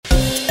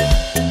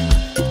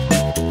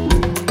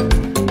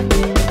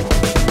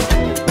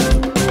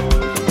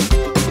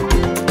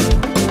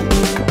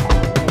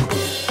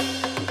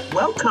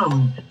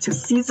to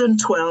season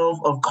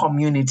 12 of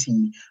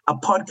Comm-UNITY, a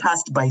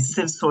podcast by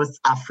CivSource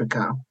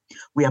Africa.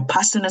 We are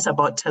passionate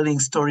about telling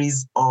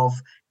stories of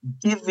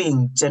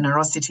giving,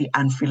 generosity,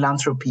 and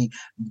philanthropy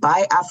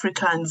by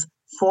Africans,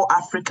 for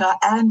Africa,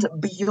 and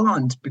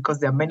beyond, because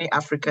there are many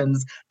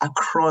Africans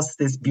across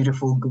this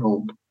beautiful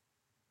globe.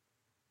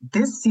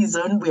 This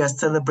season, we are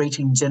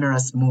celebrating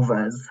generous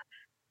movers.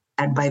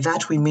 And by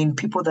that, we mean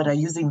people that are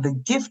using the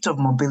gift of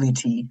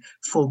mobility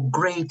for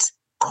great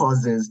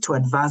causes, to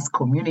advance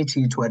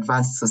community, to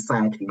advance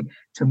society,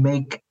 to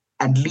make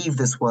and leave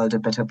this world a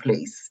better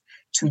place.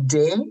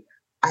 Today,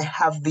 I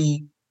have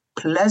the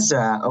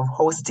pleasure of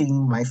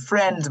hosting my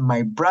friend,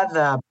 my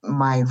brother,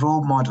 my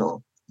role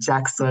model,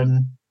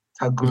 Jackson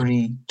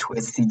Kaguri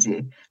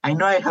Twesigye. I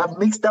know I have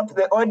mixed up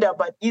the order,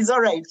 but it's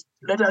all right.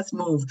 Let us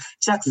move.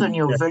 Jackson,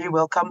 you're very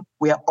welcome.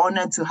 We are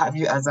honored to have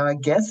you as our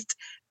guest.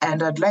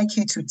 And I'd like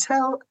you to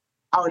tell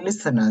our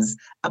listeners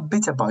a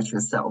bit about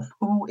yourself.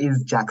 Who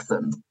is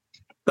Jackson?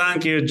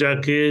 Thank you,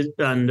 Jackie.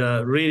 And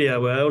really, I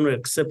will only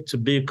accept to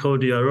be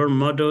called your role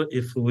model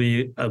if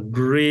we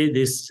agree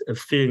this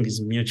feeling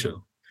is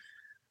mutual.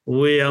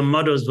 We are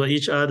models for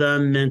each other,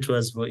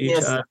 mentors for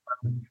each other,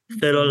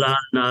 fellow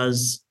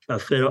learners,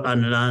 fellow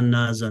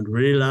unlearners, and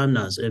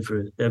relearners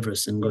every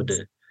single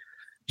day.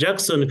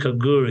 Jackson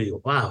Kaguri,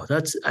 wow,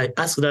 I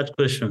ask that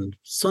question.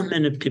 So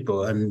many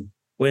people, and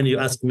when you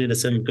ask me the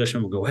same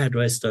question, we go, where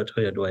do I start?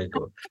 Where do I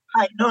go?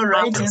 I know,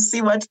 right? You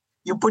see what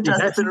you put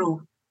us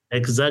through.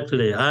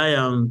 Exactly. I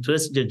am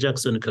Twesigye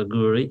Jackson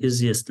Kaguri.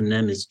 Easiest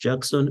name is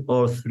Jackson.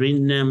 All three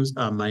names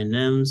are my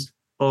names,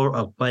 all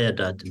acquired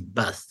at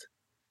birth.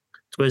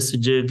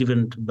 Twesigye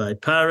given to my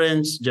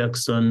parents.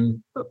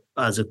 Jackson,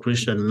 as a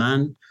Christian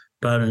man,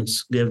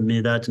 parents gave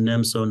me that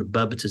name, so on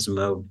baptism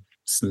I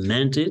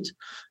cement it.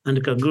 And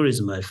Kaguri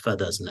is my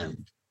father's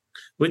name,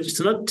 which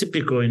is not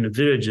typical in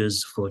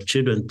villages for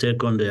children to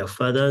take on their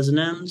father's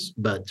names.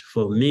 But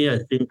for me, I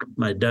think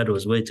my dad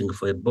was waiting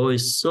for a boy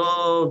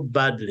so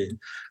badly.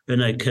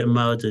 When I came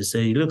out, they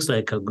say, he looks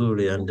like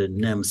Kaguri, and the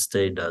name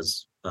stayed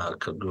as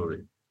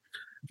Kaguri.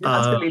 It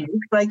actually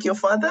looks like your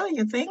father,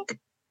 you think?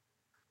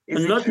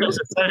 Not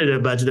necessarily,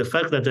 but the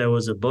fact that I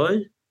was a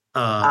boy,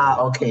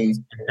 okay.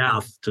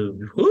 Enough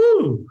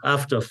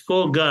after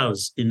 4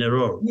 girls in a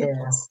row.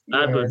 Yes.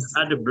 I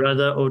had a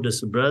brother,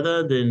 oldest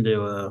brother, then there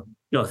were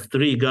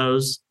 3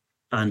 girls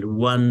and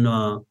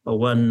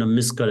one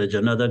miscarriage,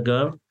 another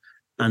girl.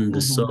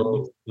 And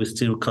so we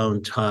still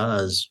count her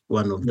as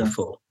one of the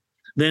 4.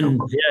 Then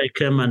here I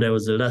came and I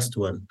was the last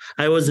one.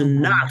 I was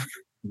enough.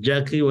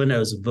 Jackie, when I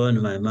was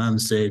born, my mom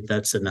said,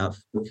 that's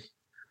enough.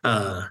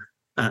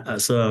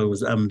 So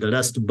I'm the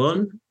last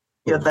born.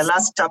 You're the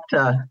last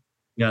chapter.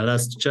 Yeah,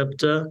 last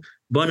chapter.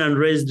 Born and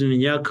raised in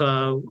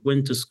Nyaka,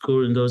 went to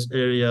school in those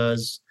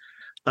areas.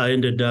 I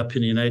ended up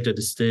in the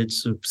United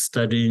States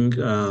studying.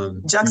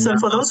 Jackson,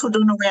 for those who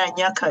don't know where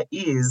Nyaka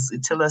is,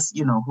 tell us,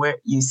 where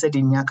you said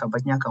in Nyaka,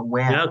 but Nyaka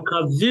where?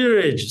 Nyaka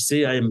village.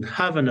 See, I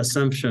have an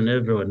assumption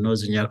everyone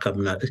knows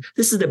Nyaka.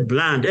 This is the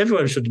brand.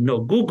 Everyone should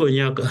know. Google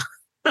Nyaka.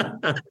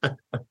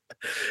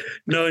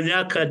 No,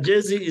 Nyaka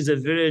Jezi is a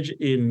village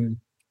in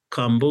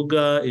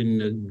Kambuga,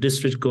 in a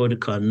district called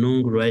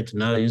Kanungu right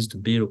now. It used to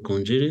be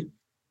Rukunjiri,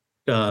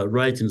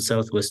 right in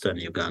southwestern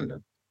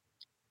Uganda.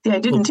 See, I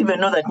didn't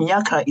even know that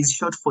Nyaka is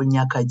short for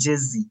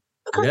Nyakajezi.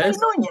 Because I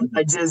know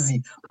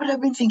Nyakajezi, but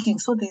I've been thinking,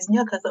 so there's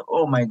Nyaka.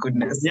 Oh my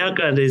goodness.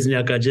 Nyaka, there's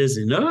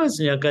Nyakajezi. No,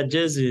 it's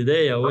Nyakajezi.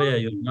 There where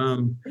your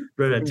mom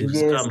relatives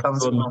come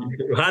from.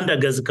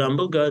 Handaga's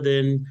Kambuga,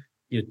 then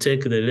you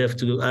take the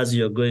left as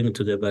you're going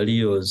to the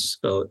Balios,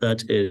 or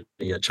that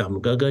area,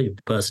 Chamugaga, you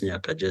pass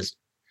Nyakajezi.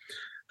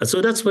 So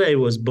that's where I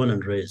was born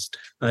and raised.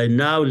 I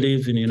now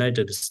live in the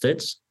United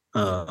States.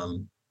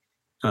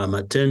 I'm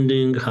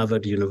attending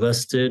Harvard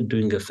University,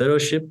 doing a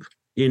fellowship.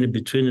 In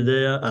between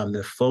there, I'm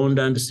the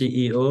founder and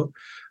CEO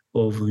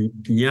of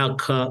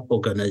Nyaka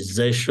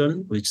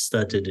organization, which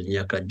started in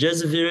Nyaka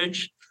Jezi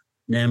Village,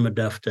 named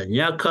after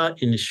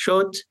Nyaka in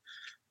short.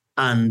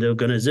 And the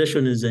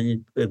organization is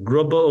a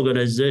global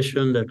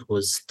organization that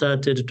was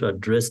started to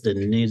address the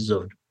needs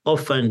of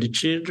orphaned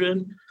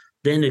children,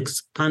 then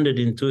expanded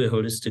into a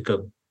holistic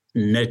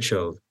nature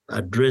of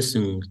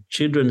addressing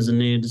children's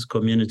needs,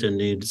 community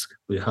needs.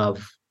 We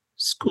have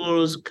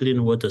schools,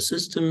 clean water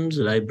systems,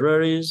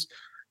 libraries,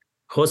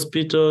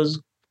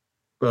 hospitals.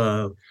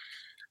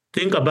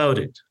 Think about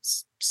it.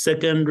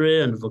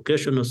 Secondary and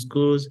vocational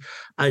schools.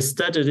 I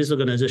started this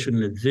organization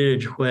in a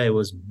village where I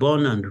was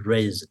born and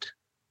raised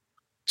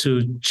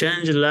to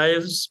change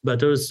lives,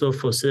 but also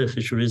for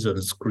selfish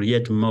reasons,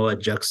 create more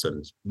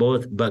Jacksons,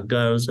 both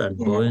girls and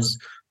boys,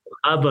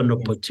 have an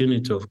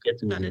opportunity of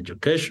getting an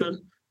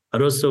education,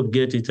 but also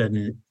get it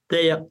in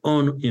their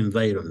own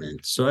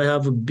environment. So I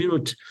have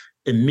built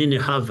a mini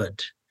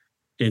Harvard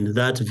in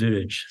that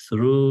village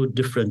through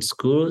different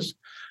schools,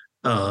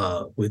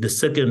 with the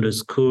secondary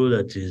school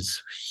that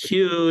is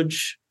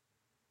huge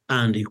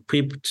and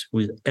equipped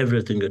with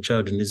everything a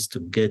child needs to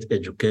get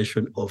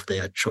education of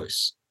their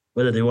choice.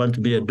 Whether they want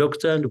to be a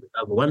doctor, and we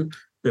have one,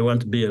 they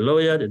want to be a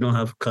lawyer, they don't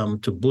have to come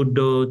to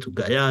Budo, to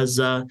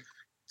Gayaza.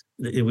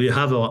 we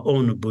have our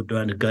own Budu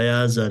and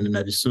Gayas and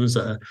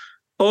Nabisunza,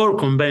 all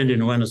combined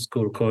in one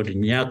school called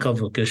Nyaka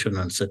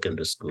Vocational and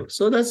Secondary School.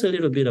 So that's a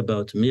little bit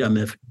about me. I'm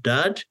a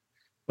dad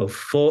of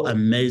 4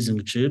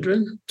 amazing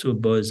children, 2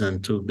 boys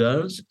and 2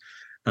 girls,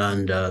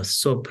 and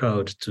so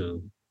proud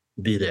to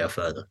be their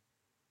father.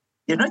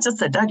 You're not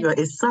just a dad, you're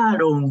a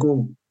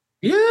Salongo.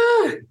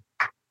 Yeah.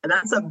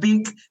 That's a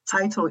big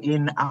title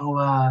in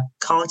our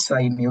culture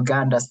in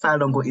Uganda.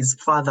 Salongo is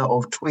father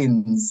of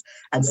twins.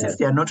 And since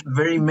there are not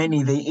very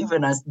many, they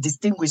even are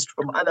distinguished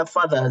from other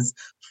fathers,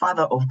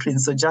 father of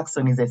twins. So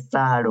Jackson is a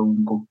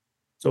Salongo.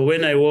 So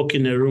when I walk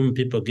in a room,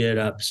 people get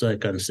up so I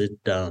can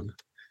sit down.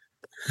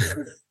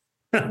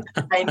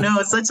 I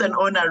know, such an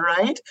honor,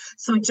 right?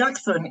 So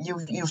Jackson,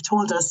 you've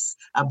told us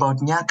about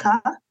Nyaka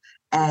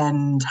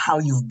and how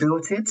you've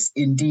built it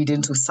indeed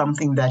into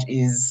something that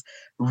is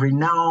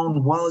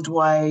renowned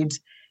worldwide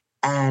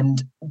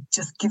and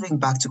just giving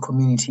back to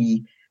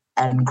community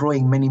and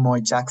growing many more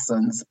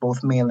Jacksons,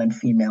 both male and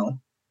female.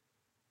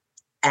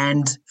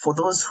 And for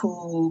those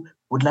who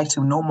would like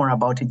to know more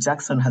about it,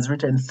 Jackson has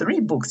written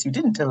 3 books. You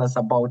didn't tell us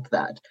about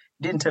that.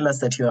 You didn't tell us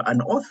that you're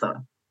an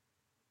author.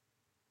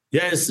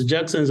 Yes,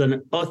 Jackson's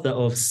an author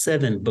of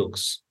 7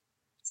 books.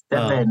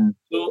 7.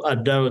 2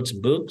 adult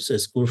books, A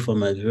School for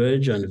My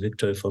Village and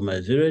Victory for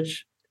My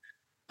Village,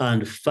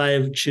 and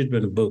 5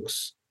 children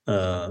books,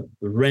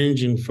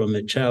 ranging from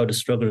a child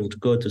struggling to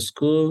go to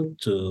school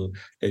to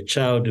a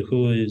child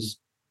who is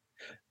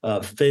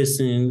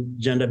facing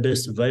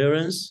gender-based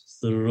violence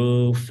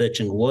through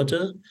fetching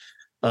water.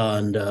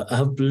 And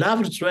I've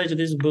loved to write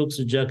these books,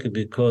 Jackie,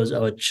 because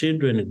our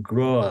children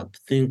grow up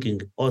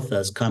thinking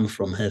authors come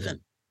from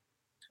heaven.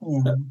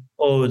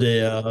 Or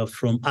they are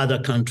from other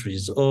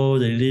countries, or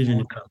they live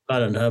in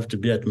Kampala and have to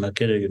be at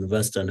Makerere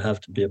University and have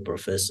to be a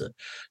professor.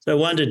 So I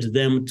wanted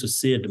them to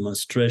see a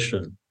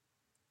demonstration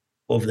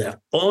of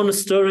their own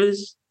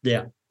stories,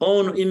 their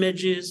own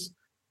images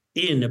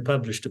in a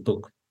published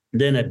book.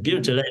 Then I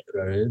built a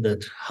library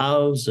that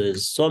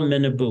houses so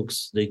many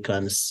books. They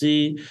can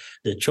see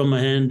the Choma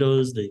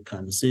Handles, they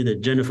can see the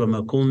Jennifer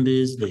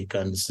Makumbis, they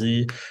can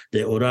see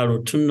the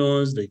Oraro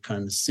Tunos, they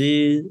can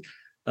see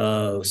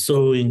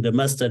Sowing the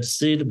Mustard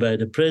Seed by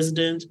the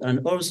president, and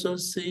also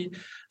see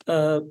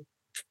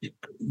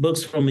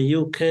books from the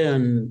UK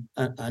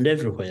and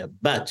everywhere.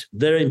 But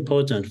very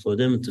important for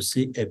them to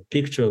see a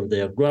picture of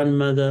their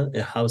grandmother,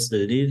 a house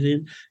they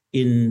live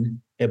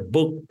in a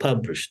book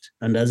published.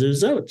 And as a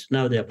result,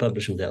 now they are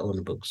publishing their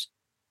own books.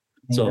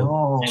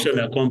 So mission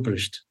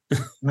accomplished.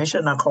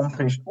 Mission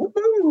accomplished.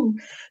 Woo-hoo.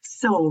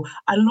 So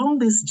along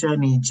this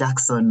journey,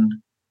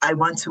 Jackson, I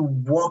want to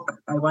walk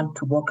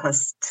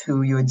us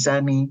to your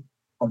journey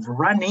of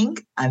running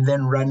and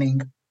then running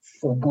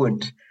for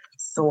good.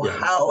 So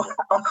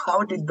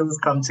how did those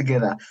come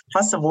together?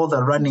 First of all,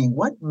 the running,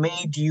 what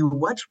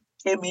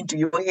came into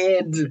your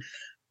head?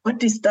 What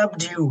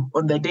disturbed you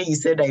on the day you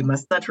said, I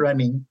must start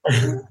running?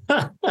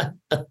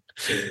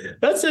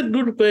 That's a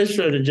good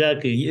question,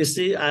 Jackie. You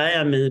see, I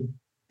am a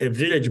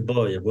village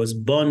boy. I was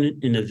born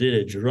in a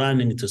village,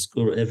 running to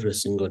school every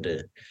single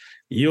day.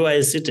 You are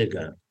a city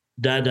girl.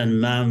 Dad and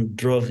mom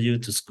drove you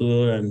to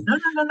school and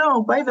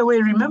no. By the way,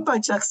 remember,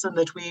 Jackson,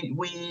 that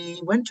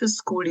we went to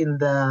school in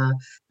the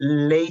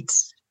mid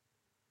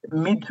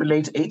to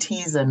late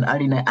 80s and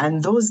early 90s.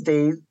 And those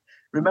days,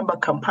 remember,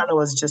 Uganda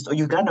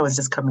was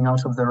just coming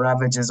out of the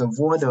ravages of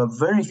war. There were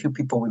very few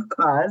people with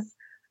cars.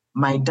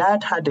 My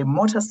dad had a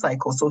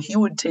motorcycle, so he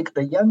would take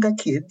the younger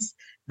kids.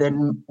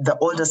 Then the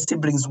older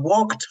siblings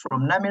walked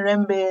from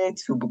Namirembe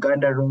to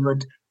Buganda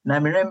Road,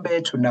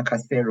 Namirembe to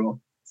Nakasero.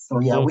 So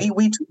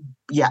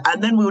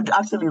and then we would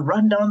actually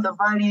run down the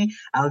valley.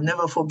 I'll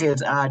never forget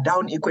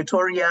down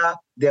Equatoria.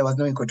 There was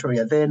no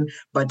Equatoria then,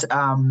 but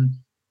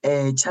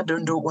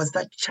Chadondo, was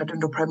that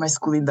Chadondo Primary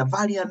School in the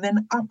valley, and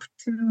then up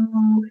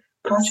to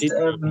past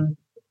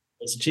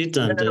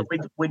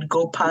we'd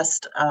go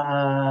past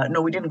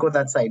no, we didn't go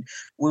that side.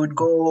 We would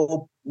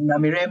go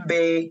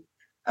Namirembe,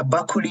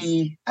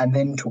 Bakuli, and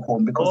then to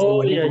home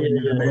because we were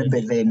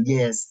Namirembe then.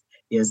 Yes.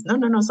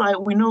 No. So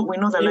we know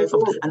the life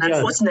of, and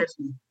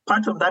unfortunately,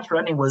 part of that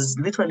running was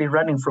literally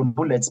running from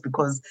bullets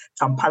because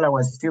Kampala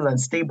was still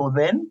unstable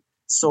then.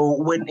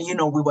 So when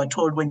we were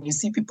told, when you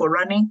see people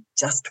running,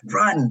 just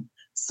run.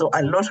 So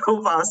a lot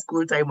of our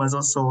school time was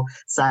also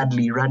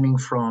sadly running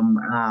from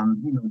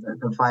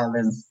the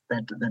violence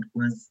that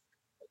was.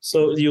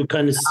 So you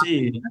can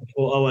see,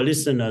 for our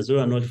listeners who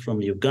are not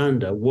from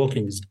Uganda,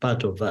 walking is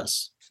part of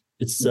us.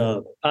 It's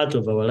part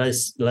of our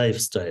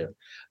lifestyle.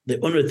 The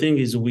only thing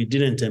is we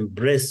didn't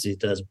embrace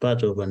it as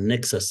part of an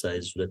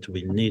exercise that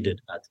we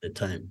needed at the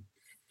time.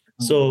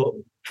 Mm-hmm.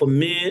 So for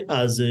me,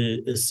 as a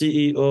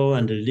CEO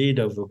and a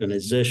leader of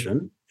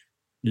organization,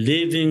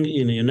 living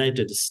in the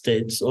United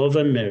States of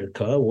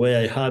America,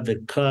 where I have a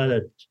car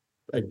that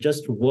I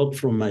just walk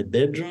from my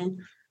bedroom,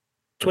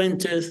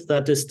 20,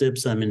 30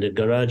 steps, I'm in the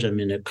garage, I'm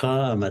in a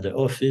car, I'm at the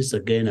office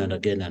again and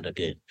again and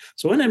again.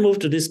 So when I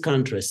moved to this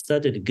country, I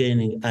started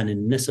gaining an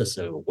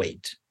unnecessary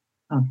weight.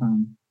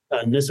 Mm-hmm.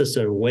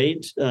 unnecessary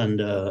weight,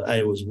 and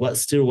I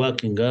was still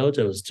working out.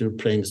 I was still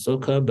playing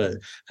soccer, but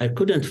I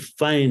couldn't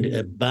find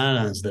a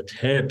balance that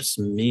helps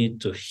me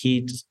to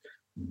hit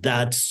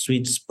that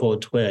sweet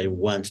spot where I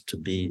want to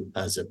be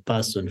as a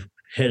person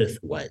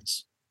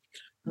health-wise.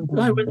 Mm-hmm.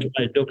 So I went to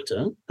my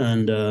doctor,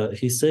 and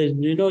he said,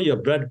 your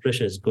blood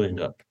pressure is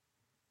going up,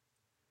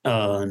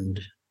 and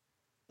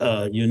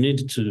you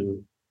need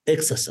to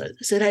exercise.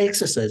 I said, I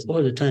exercise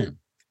all the time.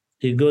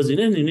 He goes, you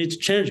need to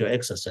change your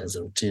exercise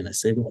routine. I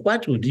said,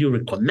 what would you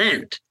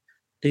recommend?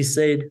 He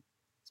said,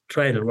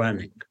 try the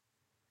running.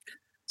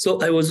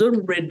 So I was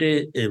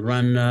already a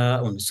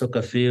runner on the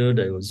soccer field.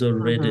 I was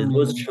already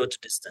those short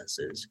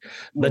distances.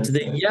 But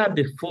the year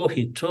before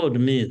he told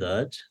me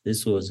that,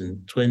 this was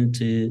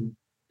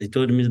he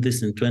told me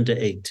this in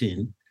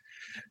 2018.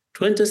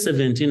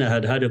 2017, I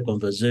had a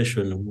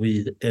conversation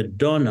with a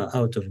donor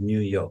out of New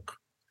York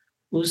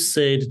who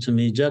said to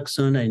me,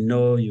 Jackson, I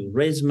know you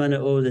raise money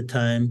all the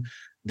time.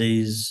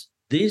 There's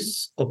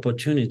this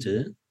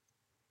opportunity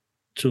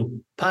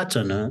to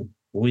partner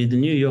with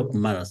New York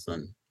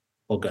Marathon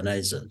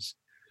organizers.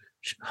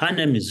 Her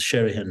name is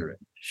Sherry Henry.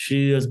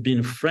 She has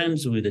been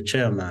friends with the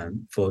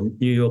chairman for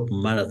New York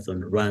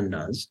Marathon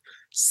runners,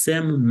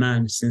 same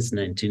man since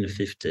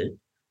 1950,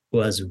 who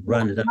has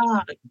run that.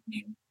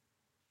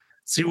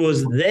 She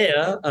was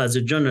there as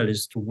a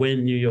journalist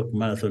when New York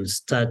Marathon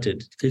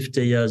started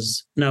 50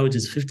 years, now it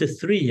is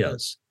 53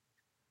 years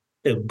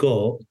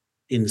ago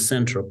in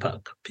Central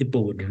Park.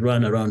 People would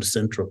run around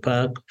Central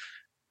Park,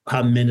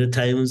 how many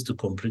times to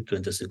complete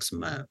 26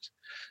 miles.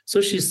 So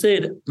she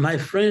said, my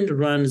friend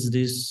runs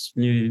this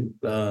New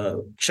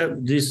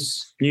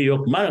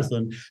York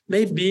Marathon.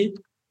 Maybe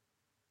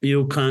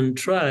you can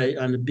try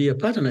and be a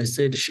partner. I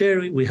said,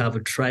 Sherry, we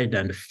have tried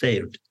and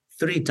failed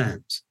 3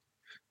 times.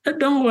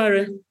 Don't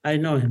worry, I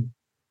know him.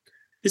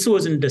 This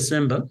was in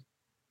December,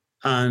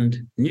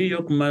 and New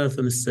York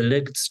Marathon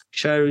selects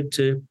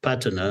charity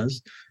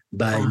partners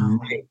by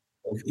May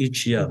of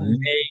each year.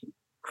 May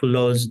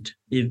closed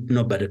if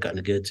nobody can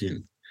get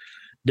in.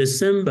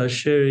 December,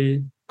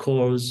 Sherry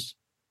calls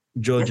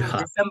George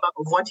Hart. December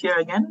of what year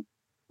again?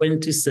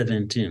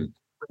 2017.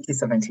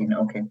 2017,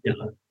 okay.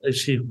 Yeah.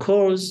 She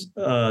calls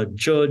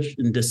George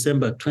in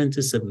December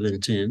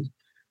 2017,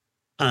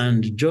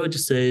 and George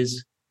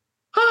says,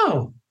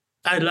 oh,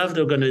 I love the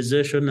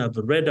organization. I've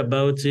read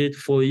about it.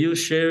 For you,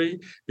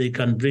 Sherry, they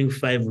can bring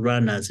 5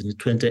 runners in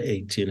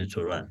 2018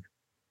 to run.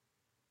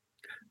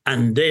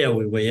 And there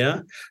we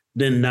were.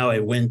 Then now I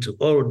went to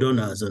all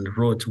donors and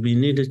wrote, we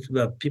needed to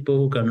have people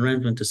who can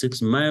run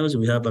 26 miles.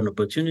 We have an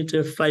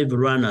opportunity. 5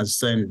 runners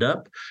signed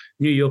up.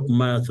 New York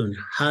Marathon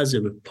has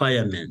a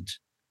requirement.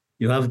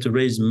 You have to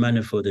raise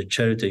money for the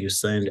charity you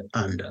signed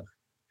under.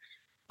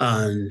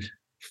 And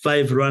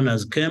 5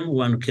 runners came.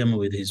 One came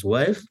with his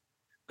wife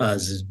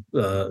as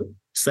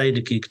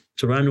sidekick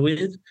to run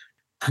with,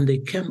 and they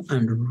came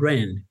and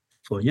ran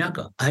for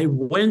Nyaka. I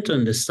went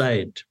on the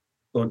side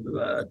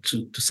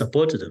to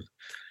support them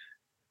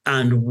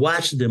and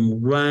watch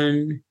them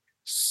run,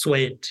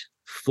 sweat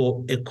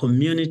for a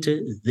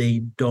community they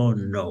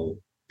don't know.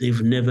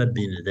 They've never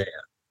been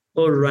there.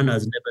 All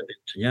runners never been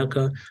to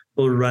Nyaka.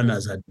 All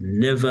runners had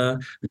never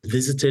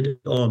visited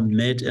or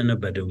met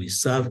anybody we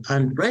serve.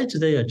 And right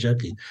there,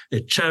 Jackie,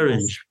 a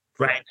challenge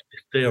right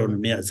there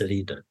on me as a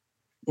leader.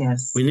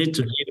 Yes. We need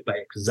to lead by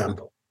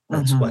example.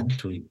 That's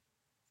what we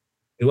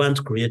want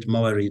to create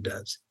more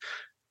leaders.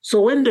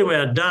 So when they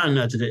were done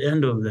at the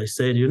end of it, I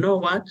said, you know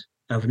what?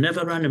 I've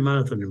never run a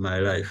marathon in my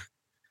life,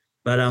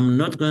 but I'm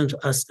not going to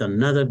ask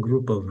another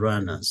group of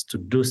runners to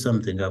do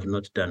something I've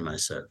not done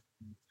myself.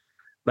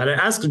 But I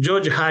asked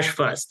George Hash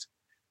first.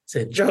 I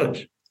said,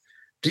 George,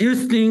 do you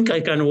think I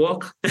can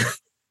walk?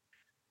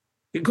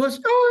 He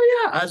goes,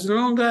 oh yeah, as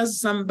long as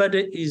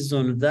somebody is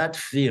on that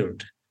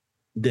field,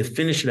 the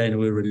finish line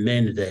will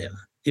remain there.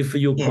 If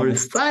you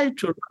qualify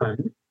to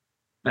run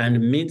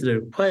and meet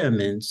the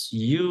requirements,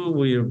 you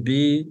will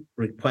be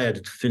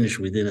required to finish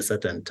within a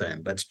certain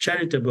time. But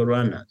charitable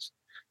runners,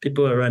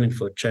 people who are running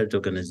for charity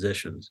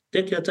organizations,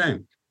 take your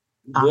time.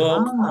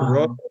 Walk,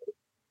 rock.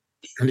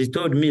 And he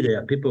told me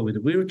there are people with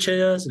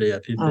wheelchairs, there are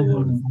people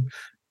on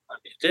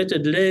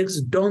amputated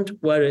legs. Don't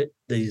worry,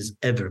 there is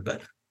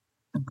everybody.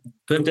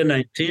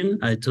 2019,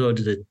 I told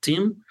the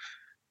team,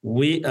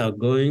 we are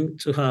going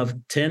to have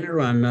 10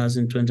 runners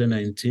in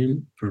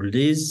 2019.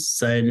 Please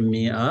sign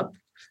me up.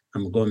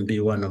 I'm going to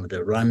be one of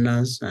the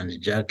runners. And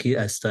Jackie,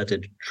 I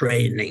started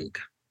training.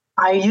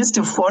 I used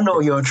to follow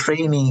your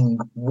training.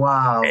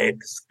 Wow.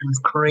 It's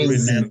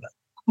crazy.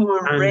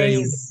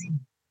 Crazy.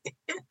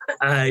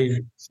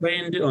 I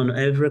trained on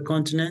every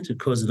continent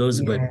because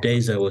those were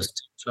days I was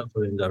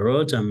traveling the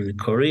road. I'm in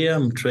Korea,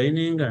 I'm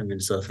training. I'm in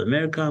South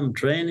America, I'm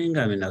training.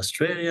 I'm in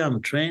Australia,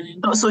 I'm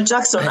training. So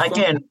Jackson,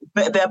 again,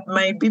 there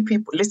might be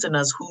people,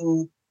 listeners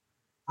who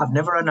have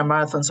never run a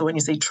marathon. So when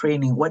you say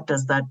training, what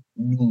does that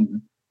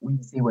mean when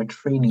you say we're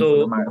training for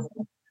the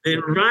marathon?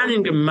 In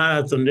running a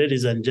marathon,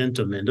 ladies and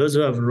gentlemen, those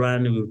who have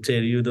run will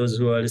tell you, those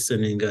who are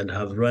listening and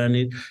have run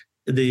it,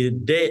 the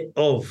day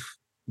of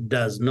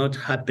does not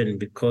happen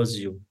because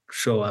you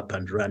show up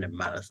and run a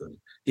marathon.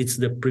 It's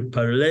the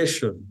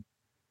preparation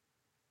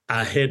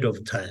ahead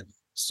of time.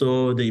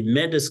 So they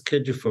made a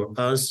schedule for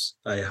us.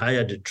 I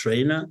hired a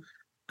trainer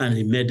and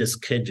he made a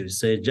schedule. He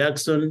said,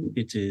 Jackson,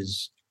 it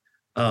is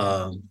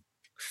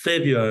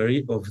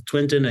February of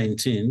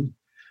 2019.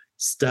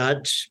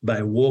 Start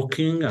by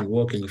walking and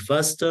walking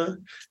faster,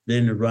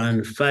 then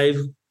run 5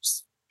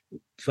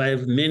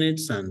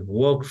 minutes and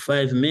walk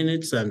 5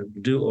 minutes and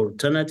do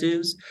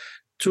alternatives.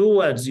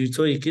 Towards you,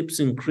 so he keeps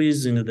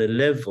increasing the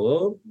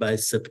level. By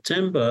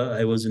September,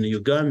 I was in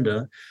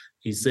Uganda.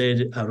 He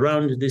said,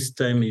 around this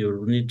time,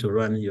 you need to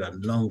run your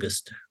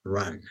longest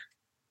run.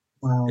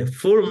 Wow. A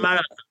full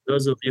marathon,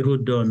 those of you who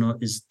don't know,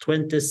 is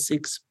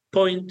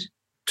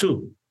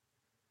 26.2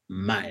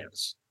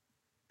 miles.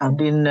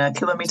 And in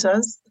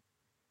kilometers?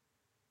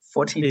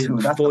 42.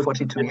 That's 40,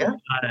 42, yeah?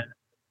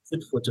 Is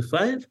it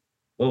 45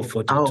 or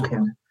 42? Oh, okay.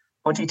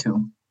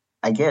 42,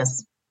 I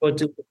guess.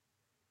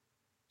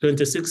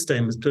 26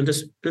 times,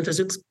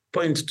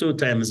 26.2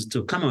 times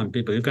 2. Come on,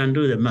 people, you can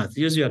do the math.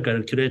 Use your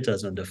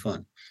calculators on the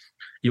phone.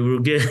 You will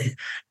get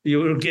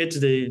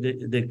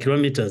the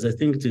kilometers. I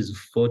think it is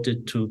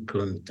 42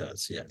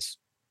 kilometers, yes.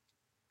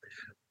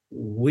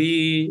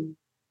 We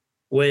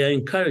were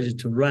encouraged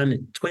to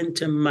run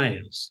 20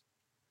 miles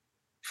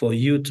for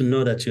you to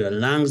know that your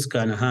lungs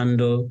can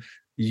handle,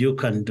 you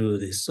can do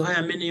this. So I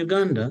am in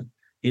Uganda,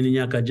 in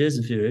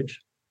Nyakajezi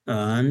village,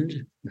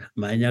 and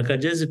my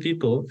Nyakajezi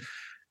people,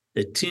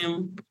 the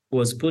team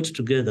was put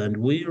together and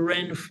we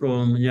ran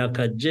from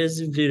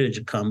Nyakajezi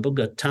village,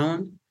 Kambuga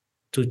town,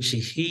 to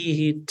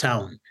Chihihi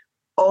town.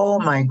 Oh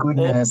my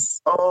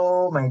goodness.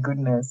 Oh my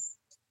goodness.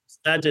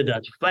 Started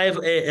at 5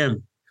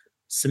 a.m.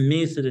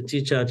 Smith, the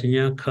teacher at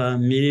Nyaka,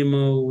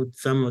 Mirimo, with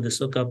some of the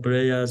soccer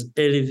players,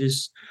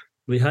 Elvis.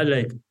 We had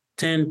like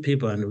 10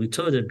 people and we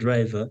told the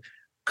driver,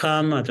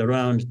 come at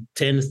around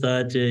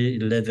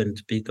 10:30, 11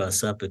 to pick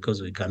us up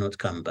because we cannot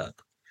come back.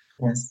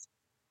 Yes.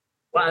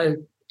 Well,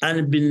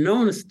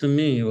 unbeknownst to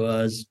me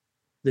was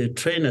the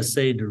trainer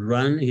said,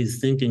 run, he's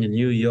thinking in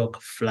New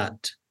York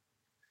flat.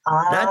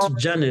 That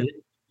journey,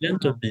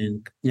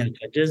 gentlemen,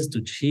 Nyakajezi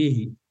to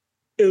Chihi,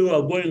 we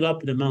were going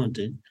up the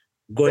mountain,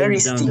 going very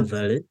down steep. the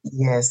valley.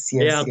 Yes.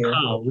 There are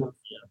cows on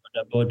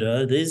the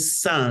border, there's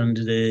sand,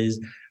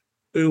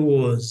 it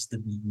was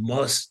the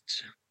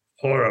most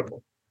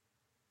horrible,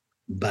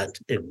 but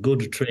a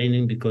good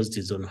training because it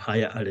is on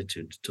higher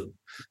altitude too.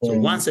 So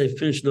once I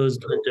finish those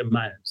 20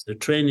 miles, the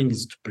training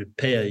is to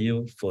prepare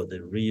you for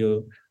the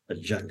real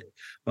journey.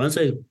 Once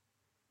I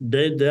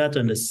did that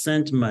and I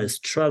sent my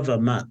Strava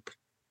map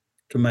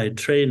to my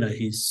trainer,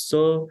 he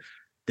saw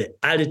the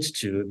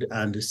altitude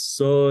and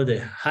saw the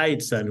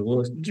heights and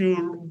was,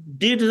 you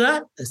did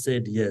that? I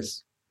said,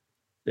 yes.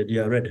 That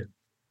you are ready.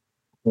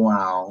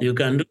 Wow. You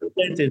can do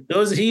it in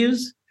those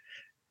hills.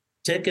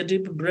 Take a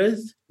deep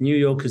breath. New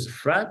York is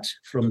flat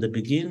from the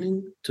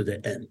beginning to the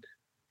end.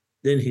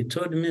 Then he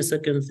told me a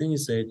second thing. He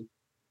said,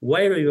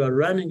 while you are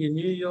running in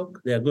New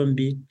York, there are going to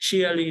be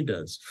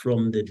cheerleaders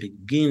from the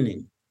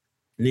beginning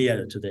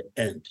near to the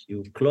end.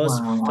 You cross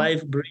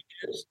 5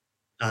 bridges,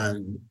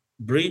 and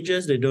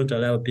bridges, they don't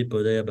allow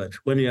people there, but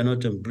when you are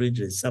not on bridge,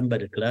 there's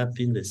somebody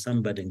clapping, there's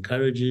somebody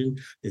encouraging,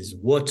 there's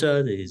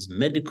water, there is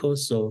medical,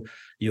 so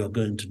you are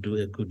going to do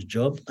a good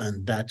job,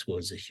 and that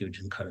was a huge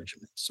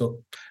encouragement.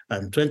 So,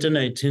 in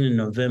 2019 in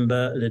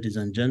November, ladies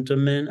and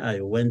gentlemen,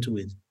 I went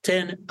with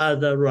 10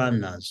 other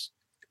runners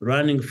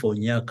running for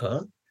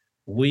Nyaka.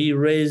 We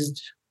raised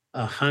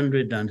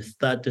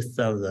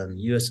 $130,000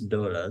 US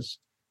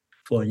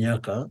for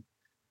Nyaka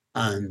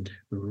and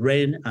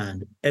ran,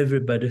 and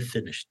everybody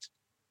finished.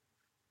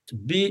 To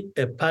be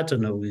a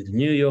partner with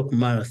New York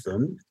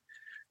Marathon,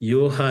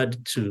 you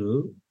had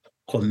to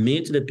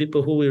commit the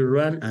people who will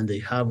run, and they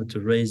have to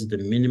raise the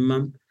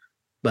minimum.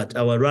 But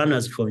our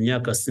runners for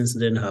Nyaka since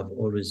then have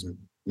always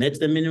met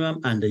the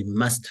minimum, and they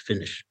must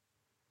finish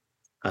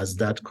as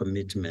that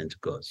commitment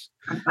goes.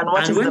 And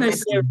what is the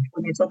minimum?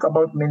 When you talk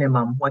about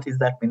minimum, what is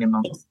that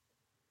minimum?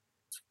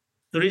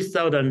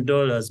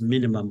 $3,000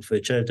 minimum for a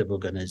charitable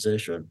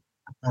organization.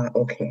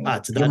 Okay.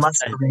 At that you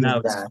must time, raise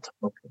now that.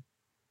 Okay.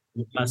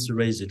 You must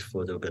raise it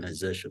for the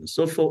organization.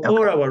 So for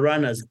all our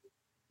runners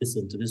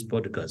listen to this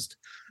podcast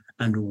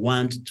and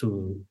want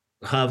to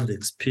have the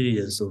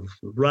experience of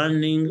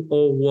running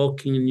or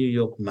walking New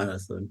York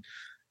Marathon,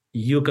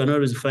 you can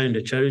always find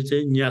a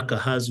charity. Nyaka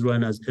has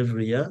runners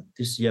every year.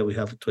 This year we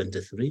have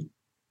 23.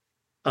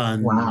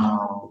 And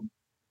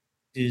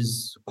it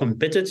is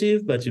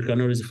competitive, but you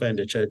can always find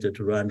a charity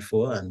to run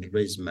for and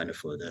raise money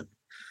for them.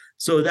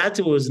 So that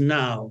was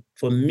now,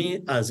 for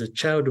me as a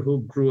child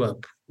who grew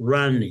up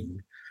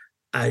running,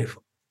 I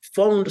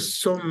found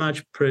so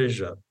much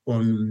pressure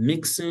on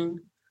mixing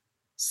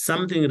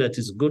something that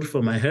is good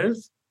for my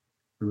health,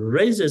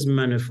 raises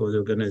money for the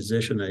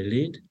organization I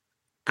lead,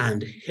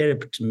 and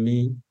helped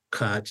me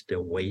cut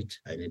the weight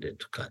I needed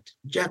to cut.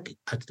 Jack,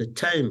 at the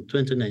time,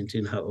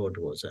 2019, how old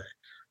was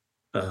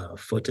I?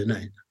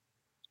 49.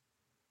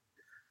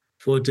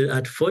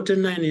 At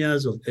 49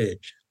 years of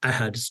age, I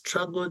had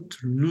struggled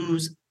to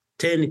lose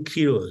 10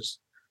 kilos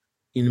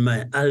in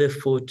my early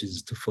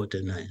 40s to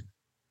 49.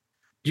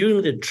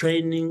 During the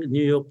training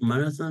New York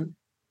Marathon,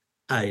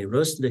 I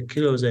lost the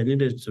kilos I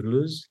needed to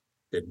lose.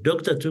 The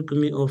doctor took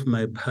me off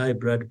my high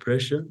blood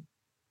pressure,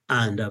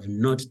 and I've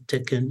not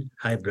taken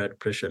high blood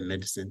pressure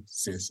medicine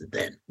since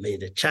then. May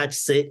the church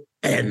say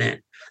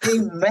amen.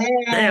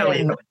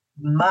 Amen.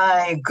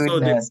 My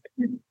goodness.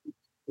 So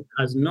it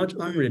has not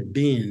only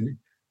been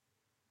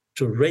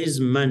to raise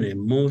money,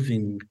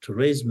 moving to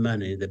raise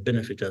money, the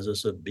benefit has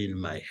also been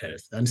my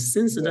health. And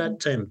since that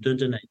time,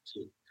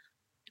 2019,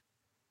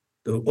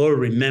 we all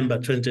remember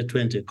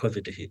 2020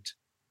 COVID hit.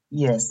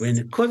 Yes.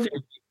 When COVID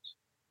hit,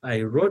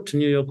 I wrote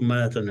New York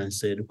Marathon and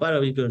said, what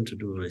are we going to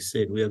do? I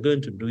said, we are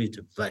going to do it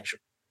virtual.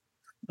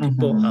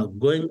 People are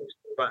going to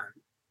run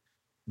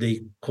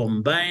the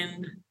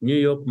combined New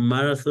York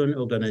Marathon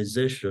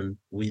organization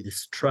with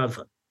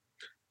Strava.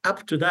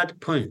 Up to that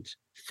point,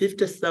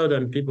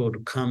 50,000 people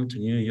would come to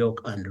New York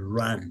and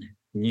run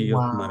New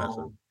York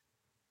Marathon.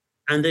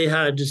 And they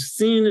had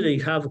seen they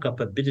have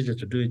capability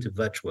to do it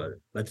virtually,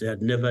 but they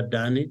had never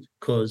done it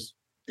because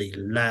they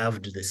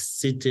loved the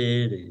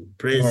city, the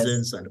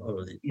presence, and all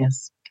of it.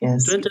 Yes. In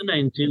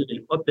 2019, they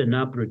opened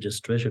up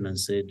registration and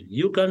said,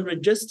 you can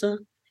register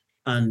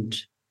and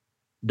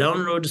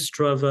download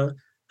Strava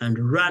and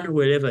run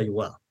wherever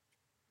you are.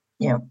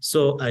 Yeah.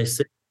 So I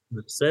said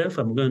to myself,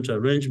 I'm going to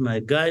arrange my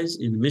guys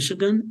in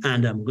Michigan,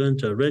 and I'm going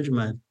to arrange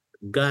my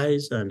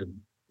guys and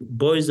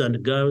boys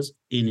and girls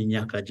in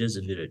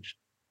Nyakajezi village.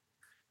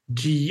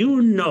 Do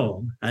you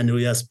know, and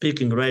we are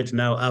speaking right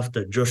now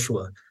after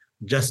Joshua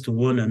just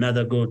won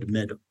another gold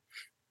medal.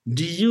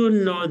 Do you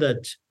know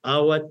that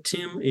our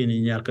team in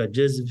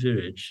Nyakajezi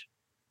village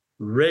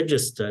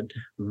registered,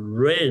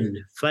 ran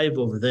 5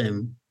 of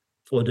them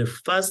for the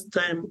first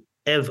time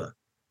ever?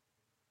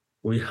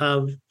 We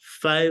have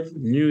 5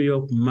 New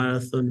York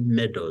Marathon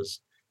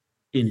medals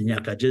in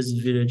Nyakajezi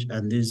village,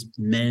 and these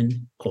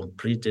men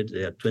completed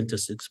their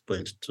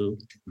 26.2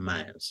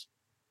 miles.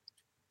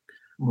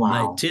 Wow.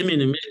 My team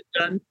in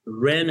Michigan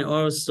ran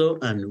also,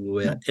 and we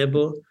were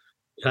able,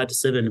 we had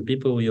 7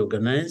 people we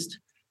organized.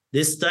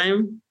 This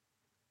time,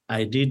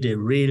 I did a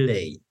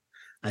relay.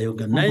 I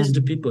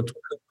organized people to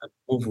come and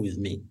move with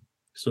me.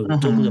 So we're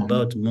talking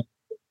about more.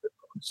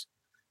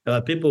 There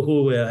are people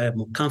who were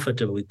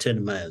comfortable with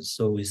 10 miles.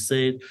 So we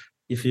said,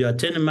 if you are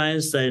 10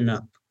 miles, sign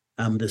up.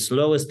 I'm the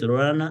slowest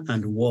runner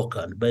and walker.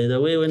 And by the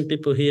way, when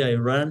people hear I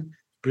run,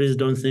 please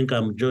don't think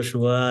I'm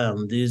Joshua,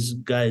 I'm these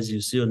guys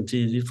you see on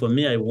TV. For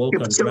me, I walk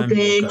and run.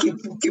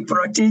 Keep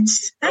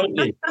teach.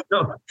 Okay,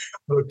 no,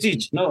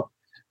 teach, no.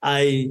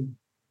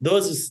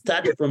 Those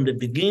start from the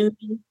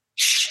beginning.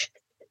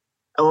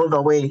 All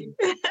the way.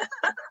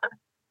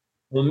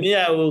 For me,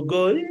 I will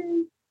go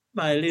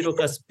my little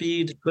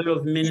speed,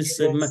 12 minutes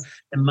a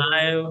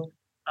mile.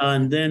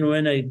 And then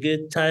when I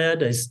get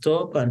tired, I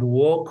stop and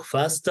walk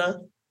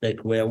faster,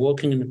 like we're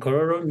walking in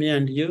Colorado, me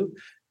and you.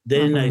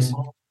 Then I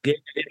get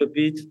a little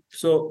bit.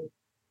 So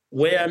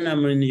when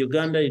I'm in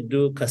Uganda, I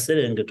do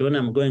Kaserengete. When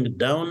I'm going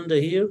down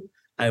the hill,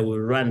 I will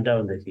run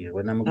down the hill.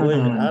 When I'm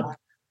going up,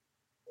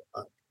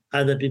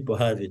 other people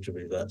have it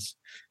reverse.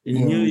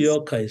 In New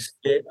York, I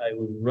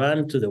will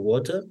run to the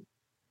water.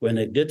 When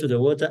I get to the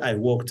water, I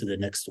walk to the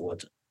next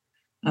water.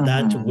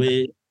 That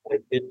way, I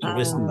get to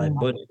rest my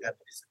body,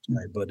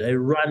 I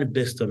run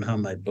based on how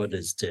my body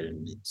is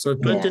telling me. So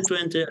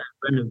 2020, I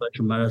ran a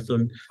virtual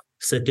marathon,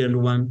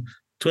 second one.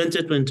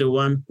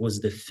 2021 was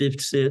the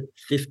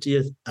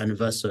 50th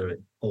anniversary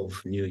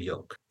of New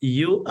York.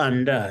 You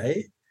and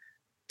I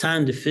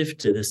turned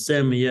 50 the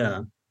same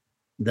year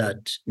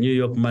that New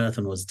York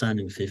Marathon was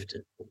turning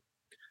 50.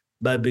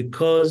 But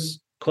because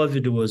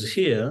COVID was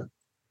here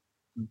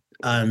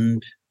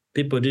and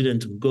people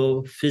didn't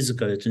go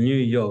physically to New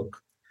York,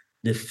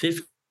 the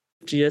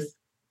 50th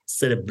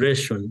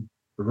celebration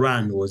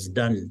run was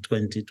done in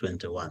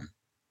 2021.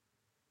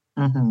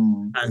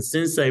 And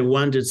since I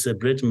wanted to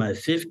celebrate my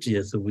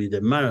 50th with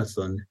a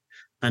marathon,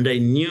 and I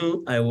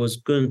knew I was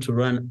going to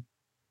run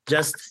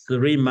just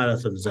 3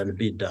 marathons and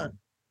be done.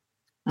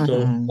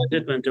 So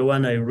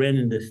 2021, I ran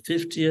in the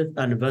 50th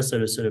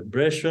anniversary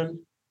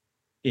celebration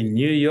in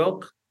New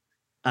York,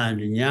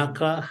 and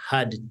Nyaka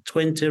had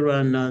 20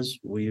 runners.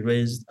 We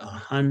raised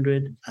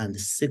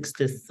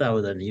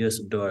 $160,000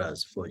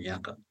 US for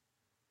Nyaka.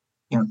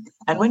 Yeah.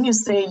 And when you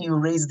say you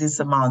raise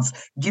these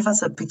amounts, give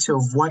us a picture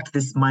of what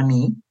this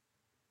money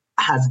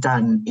has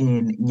done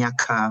in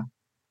Nyaka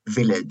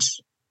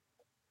village.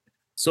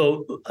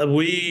 So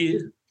we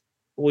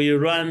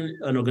run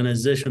an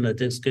organization that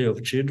takes care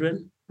of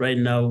children right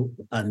now,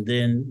 and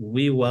then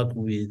we work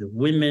with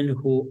women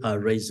who are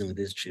raising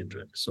these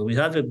children. So we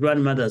have a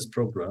grandmother's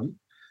program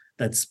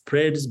that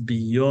spreads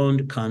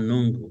beyond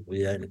Kanungu.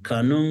 We are in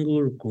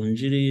Kanungu,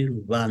 Rukunjiri,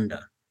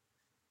 Rwanda,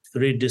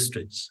 3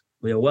 districts.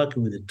 We are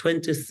working with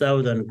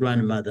 20,000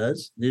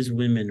 grandmothers. These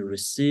women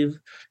receive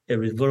a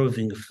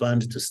revolving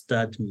fund to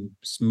start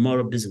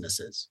small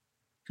businesses.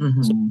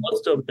 So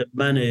most of the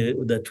money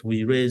that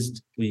we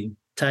raised, we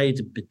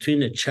tied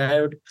between a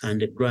child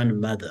and a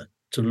grandmother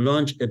to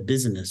launch a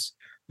business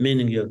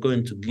meaning you're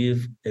going to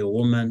give a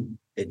woman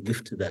a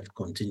gift that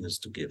continues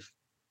to give.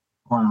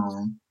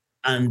 Wow.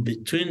 And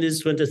between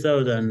these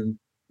 20,000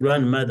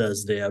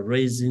 grandmothers, they are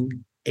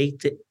raising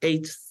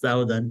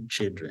 88,000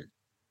 children.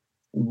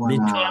 Wow.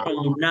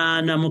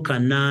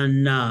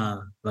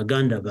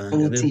 Baganda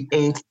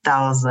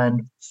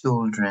 88,000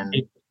 children.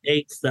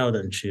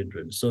 8,000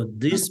 children. So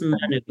this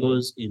money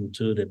goes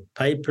into the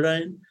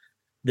pipeline.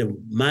 The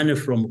money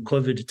from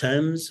COVID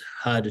times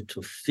had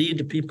to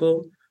feed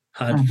people,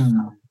 had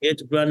to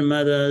get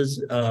grandmothers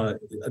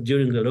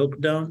during the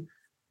lockdown,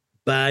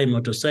 buy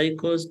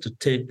motorcycles to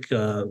take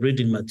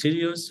reading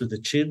materials to the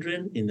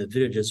children in the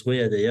villages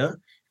where they are.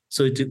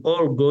 So it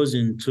all goes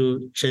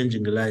into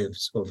changing the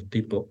lives of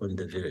people in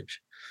the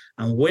village.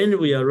 And when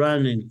we are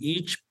running,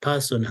 each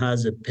person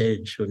has a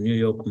page on New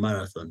York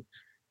Marathon.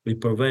 We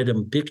provide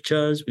them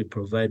pictures, we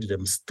provide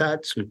them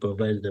stats, we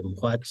provide them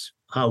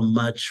how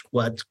much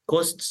what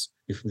costs.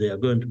 If they are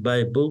going to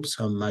buy books,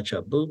 how much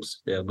are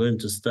books? They are going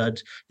to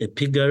start a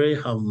piggery,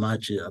 how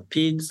much are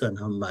pigs and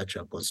how much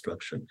are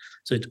construction.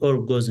 So it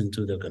all goes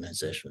into the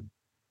organization.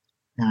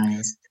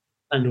 Nice.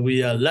 And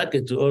we are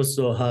lucky to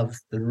also have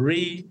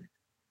 3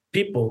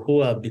 people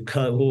who are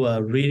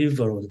really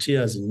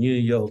volunteers in New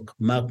York: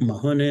 Mark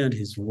Mahoney and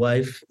his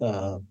wife,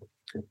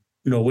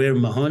 Noel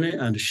Mahoney,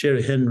 and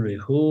Sherry Henry,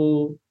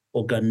 who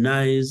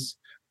organize,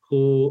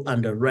 who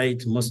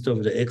underwrite most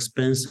of the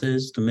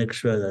expenses to make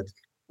sure that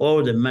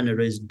all the money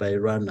raised by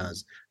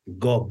runners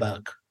go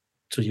back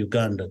to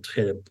Uganda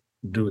to help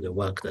do the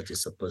work that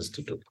it's supposed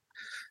to do.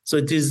 So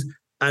it is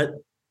a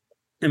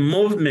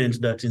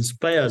movement that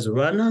inspires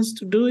runners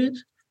to do it,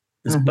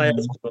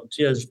 inspires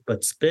volunteers to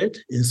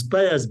participate,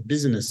 inspires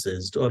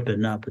businesses to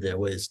open up their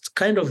ways. It's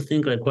kind of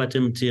think like what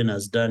MTN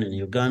has done in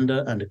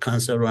Uganda and the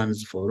Cancer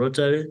Runs for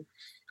Rotary,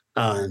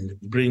 and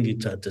bring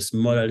it at a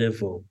smaller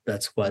level.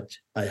 That's what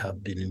I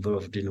have been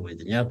involved in with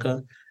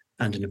Nyaka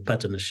and in a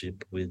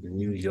partnership with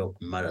New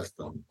York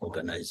Marathon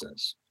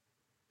organizers.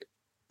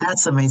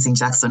 That's amazing,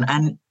 Jackson.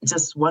 And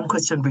just one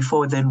question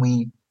before then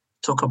we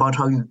talk about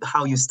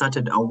how you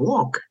started a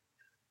walk.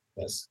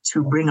 Yes.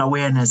 To bring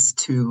awareness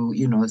to,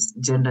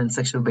 gender and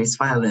sexual-based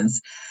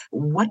violence.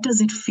 What does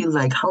it feel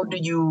like? How do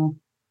you,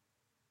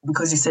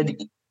 because you said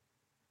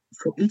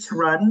for each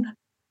run,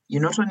 you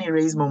not only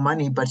raise more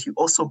money, but you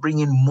also bring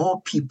in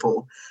more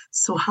people.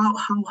 So how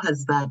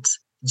has that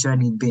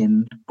journey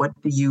been? What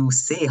do you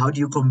say? How do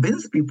you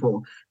convince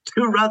people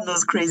to run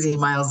those crazy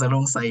miles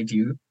alongside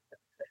you?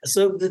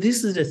 So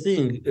this is the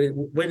thing.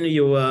 When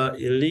you are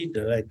a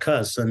leader like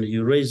us and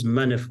you raise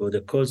money for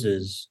the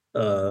causes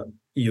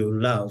you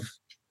love,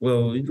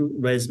 well, you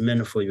raise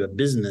money for your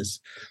business,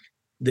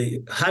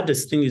 the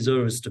hardest thing is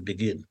always to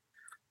begin.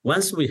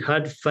 Once we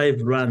had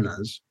 5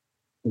 runners,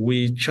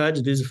 we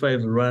charge these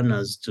 5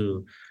 runners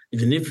to,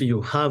 even if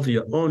you have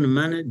your own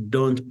money,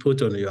 don't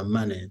put on your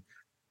money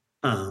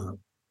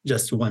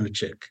just one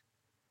check.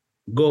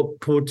 Go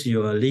put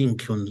your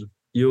link on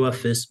your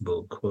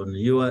Facebook, on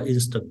your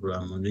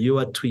Instagram, on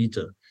your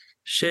Twitter.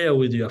 Share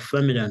with your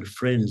family and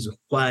friends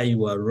why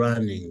you are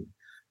running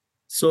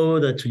so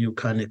that you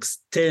can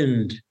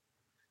extend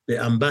the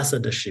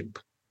ambassadorship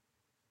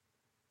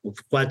of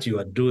what you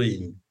are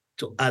doing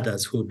to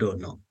others who don't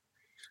know.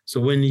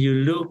 So when you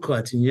look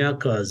at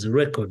Nyaka's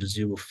records,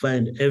 you will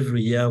find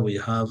every year we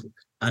have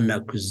an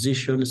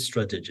acquisition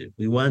strategy.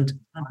 We want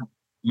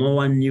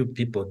more new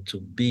people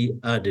to be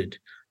added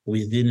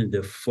within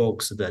the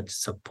folks that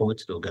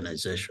support the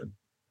organization.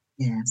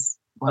 Yes.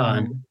 Wow.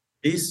 And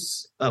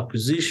this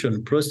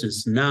acquisition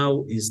process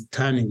now is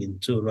turning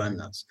into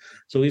runners.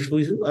 So if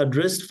we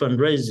address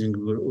fundraising,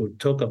 we'll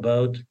talk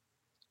about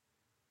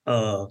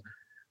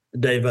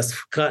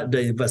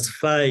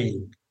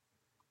diversifying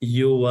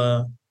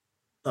your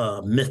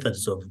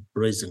methods of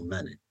raising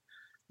money.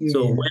 Yeah.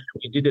 So when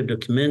we did a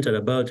documentary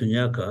about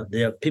Nyaka,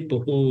 there are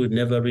people who would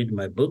never read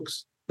my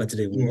books, but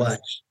they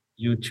watch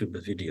YouTube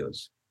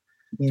videos.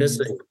 Just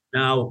like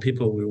now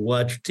people will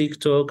watch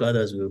TikTok,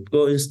 others will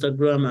go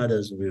Instagram,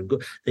 others will go.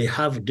 They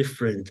have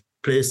different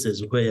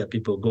places where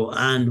people go.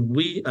 And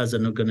we as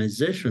an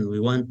organization,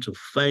 we want to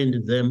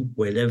find them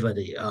wherever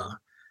they are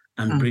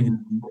and bring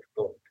them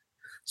forward.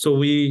 So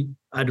we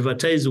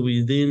advertise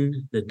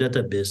within the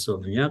database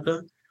of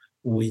Nyaka.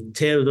 We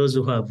tell those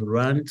who have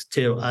run,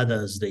 tell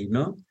others they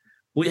know.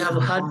 We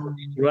have had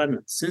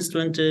run since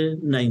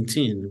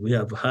 2019. We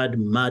have had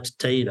Matt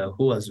Taylor,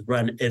 who has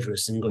run every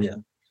single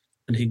year.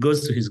 And he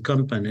goes to his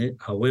company,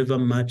 however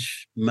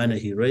much money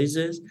he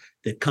raises,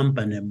 the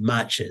company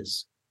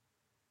matches.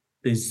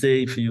 They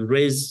say if you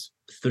raise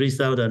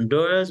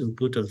 $3,000, we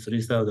put on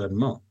 $3,000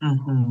 more.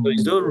 So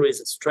he's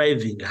always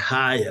striving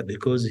higher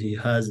because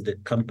the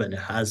company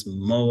has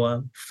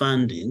more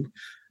funding.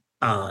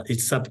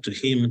 It's up to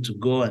him to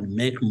go and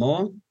make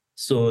more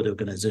so the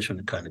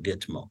organization can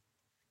get more.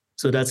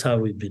 So that's how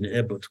we've been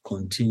able to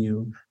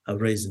continue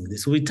raising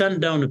this. We turn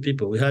down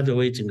people. We have a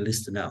waiting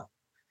list now.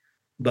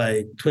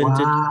 By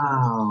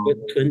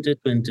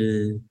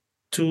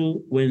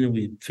 2022, when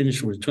we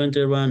finished with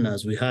 20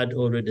 runners, we had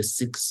already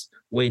 6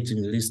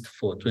 waiting lists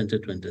for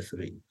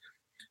 2023.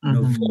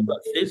 November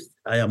 5th,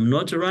 I am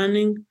not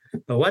running.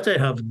 But what I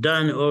have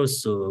done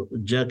also,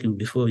 Jackie,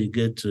 before we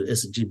get to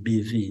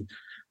SGBV,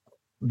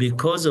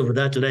 because of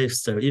that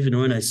lifestyle, even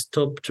when I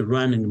stopped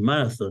running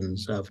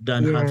marathons, I've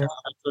done half a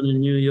marathon in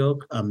New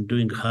York. I'm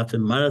doing half a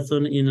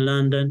marathon in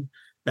London.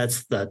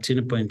 That's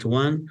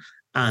 13.1.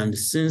 And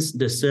since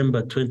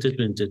December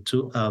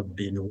 2022, I've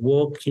been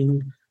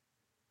walking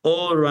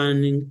or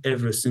running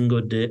every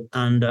single day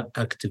under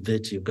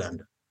Activate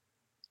Uganda.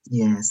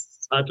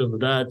 Yes. Part of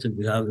that,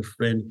 we have a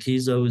friend,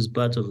 Kiza, who is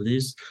part of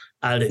this,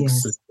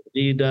 Alex,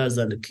 leaders,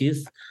 and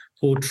Keith,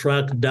 who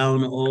track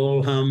down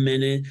all how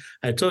many.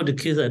 I told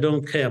Keith I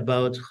don't care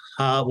about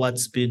what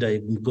speed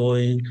I'm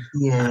going.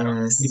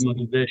 Yes. The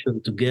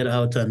motivation to get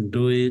out and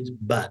do it,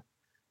 but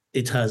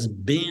it has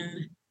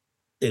been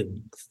a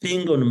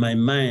thing on my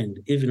mind,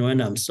 even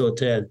when I'm so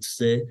tired, to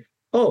say,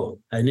 oh,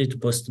 I need to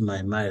post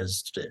my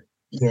miles today.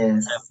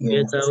 Yes. I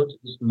get out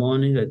this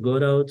morning, I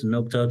got out,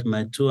 knocked out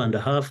my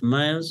 2.5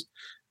 miles.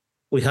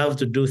 We have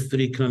to do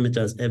 3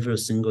 kilometers every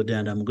single day,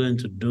 and I'm going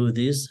to do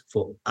this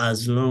for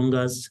as long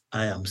as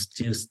I am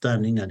still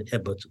standing and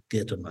able to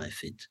get on my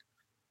feet.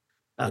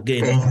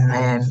 Again,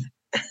 amen.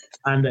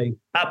 And I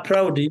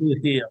applaud you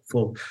here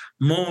for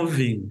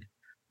moving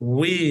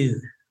with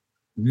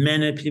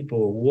many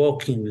people,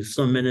 walking with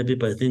so many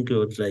people. I think it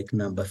was like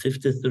number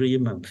 53,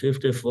 number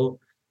 54.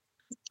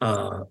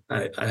 I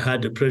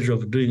had the pleasure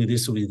of doing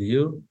this with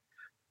you.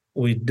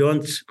 We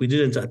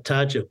didn't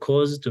attach a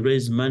cause to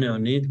raise money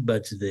on it,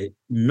 but the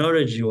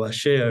knowledge you are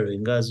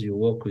sharing as you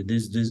work with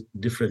these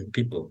different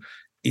people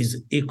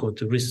is equal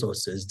to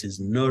resources. It is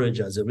knowledge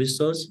as a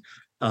resource,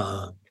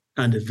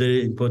 and a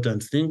very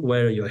important thing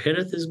where your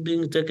health is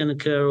being taken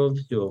care of,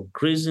 you're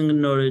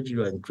increasing knowledge,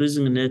 you're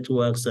increasing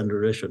networks and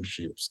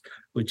relationships,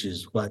 which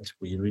is what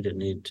we really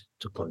need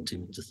to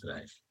continue to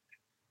thrive.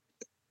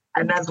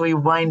 And as we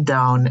wind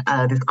down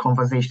this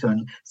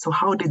conversation, so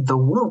how did the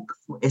work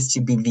for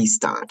SGBV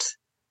start?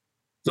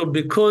 So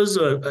because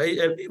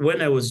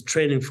when I was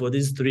training for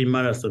these 3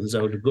 marathons,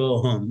 I would go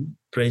home,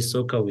 play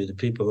soccer with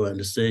people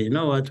and say, you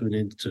know what, we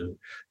need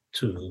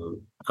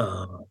to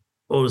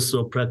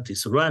also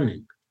practice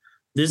running.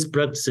 These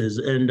practices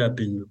end up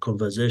in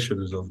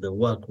conversations of the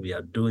work we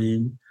are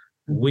doing.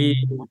 We,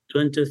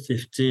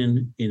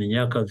 2015, in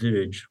Nyaka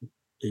village,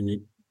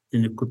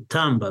 in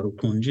Kutamba,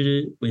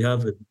 Rukunjiri, we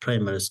have a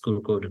primary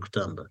school called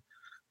Kutamba.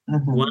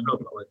 One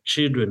of our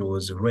children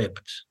was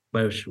raped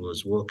while she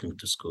was walking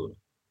to school.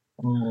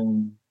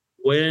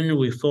 When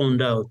we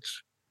found out,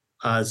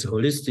 as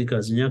holistic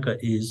as Nyaka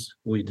is,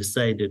 we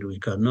decided we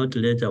cannot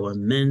let our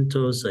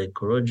mental,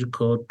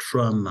 psychological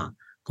trauma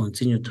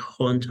continue to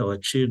haunt our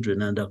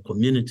children and our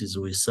communities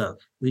we serve.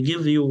 We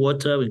give you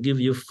water, we give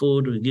you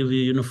food, we give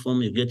you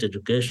uniform, you get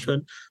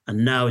education,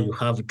 and now you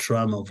have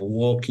trauma of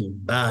walking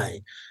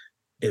by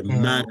a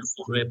man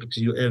who raped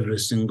you every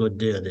single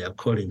day, and they are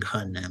calling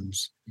her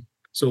names.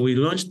 So we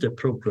launched a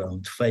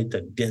program to fight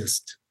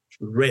against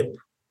rape.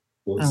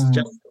 Was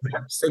just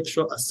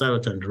sexual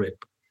assault and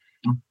rape.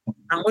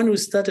 And when we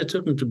started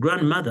talking to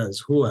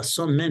grandmothers, who are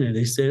so many,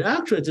 they said,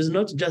 actually, it is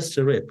not just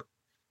a rape.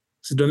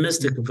 It's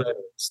domestic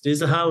violence.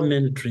 This is how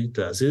men treat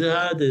us. This is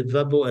how the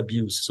verbal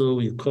abuse. So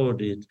we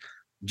called it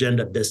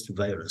gender-based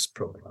violence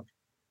program.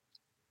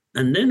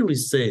 And then we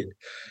said,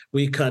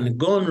 we can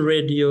go on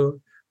radio,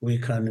 we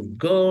can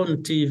go on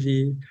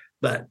TV,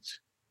 but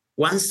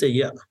once a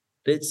year,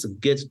 let's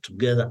get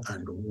together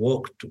and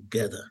work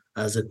together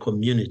as a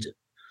community.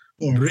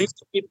 Bring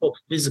people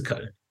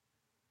physically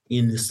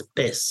in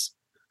space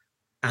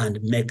and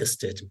make a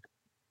statement.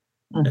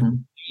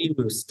 We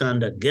will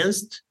stand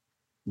against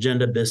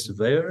gender-based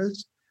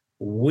violence.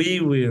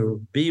 We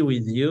will be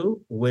with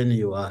you when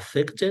you are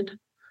affected.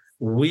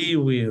 We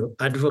will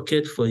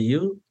advocate for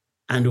you,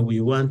 and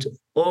we want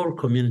all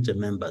community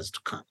members to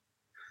come.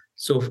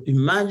 So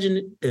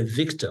imagine a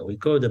victor, we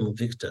call them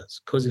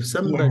victors, because if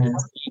somebody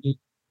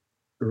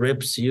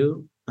rapes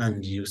you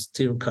and you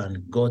still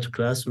can go to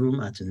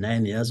classroom at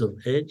 9 years of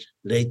age,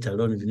 let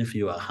alone even if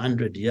you are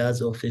 100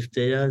 years or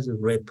 50 years,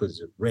 rape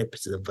is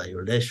a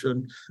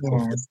violation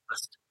of the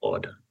first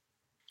order.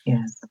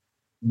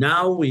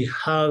 Now we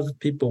have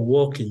people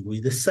walking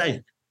with a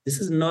sign. This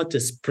is not a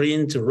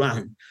sprint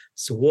run.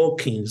 It's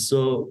walking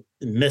so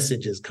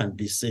messages can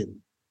be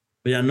seen.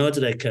 We are not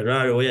like a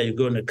rally where you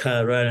go in a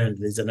car rally and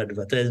there's an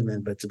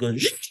advertisement, but it's going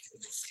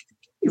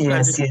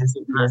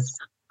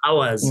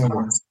hours.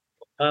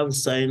 Have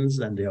signs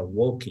and they are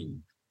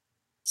walking.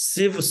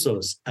 Civil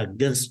service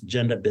against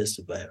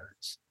gender-based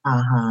violence.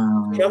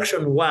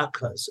 Construction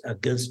workers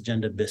against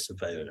gender-based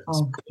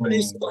violence.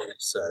 Police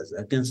officers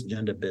against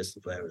gender-based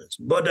violence.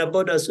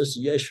 Border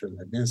Association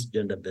against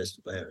gender-based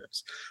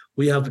violence.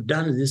 We have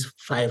done this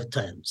 5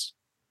 times.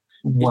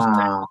 Each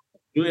time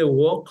we do a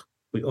walk,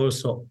 we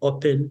also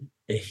open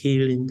a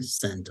healing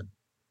center.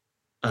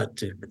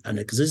 At an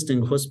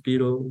existing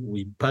hospital,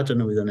 we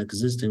partner with an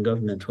existing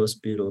government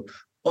hospital,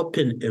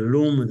 open a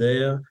room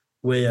there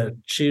where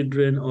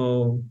children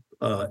or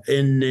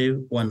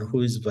anyone who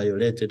is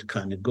violated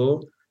can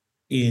go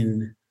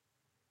in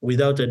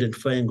without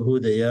identifying who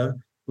they are.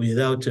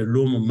 without a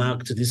room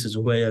marked, this is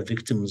where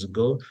victims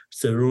go.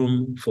 It's a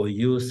room for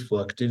youth,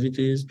 for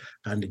activities,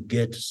 and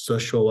get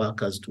social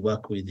workers to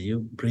work with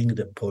you, bring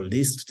the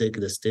police to take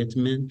the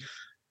statement.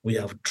 We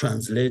have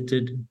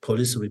translated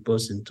police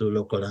reports into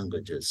local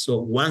languages. So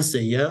once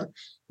a year,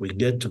 we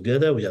get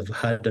together. We have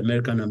had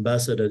American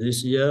ambassador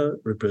this year,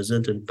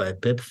 represented by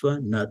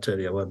PEPFAR,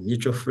 Natalie, our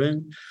mutual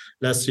friend.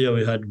 Last year,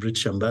 we had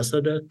British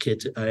ambassador,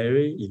 Kate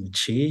Irie in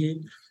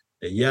Chile.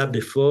 A year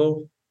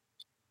before,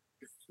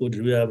 who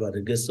did we have as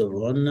a guest of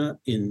honor?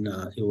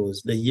 It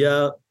was the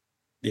year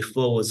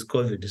before was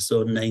COVID.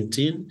 So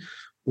 19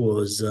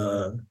 was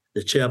the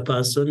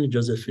chairperson,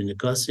 Josephine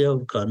Kasia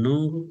of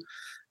Kanungu.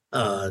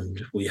 And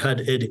we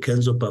had Eddie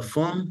Kenzo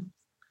perform.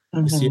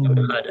 This year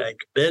we had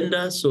Ike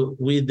Bender. So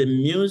with the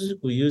music,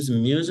 we use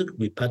music.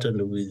 We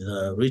partnered with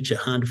Reach a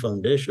Hand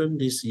Foundation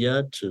this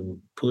year to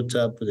put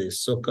up the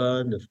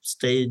soccer, the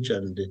stage,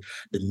 and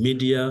the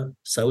media,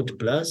 South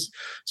Plus.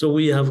 So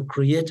we have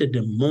created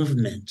a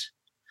movement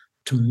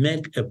to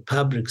make a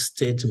public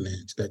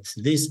statement that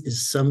this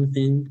is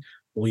something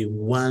we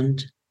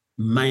want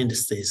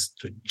mindsets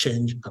to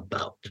change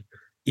about.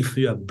 If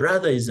your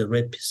brother is a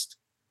rapist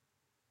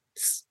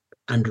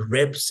and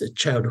rapes a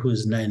child who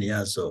is 9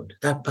 years old,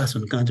 that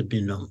person can't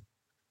be normal.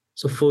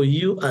 So for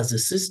you as a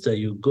sister,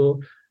 you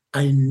go,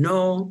 I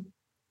know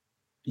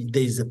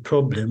there's a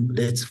problem,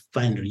 let's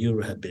find you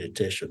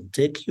rehabilitation.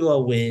 Take you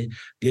away,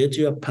 get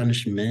your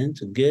punishment,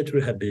 get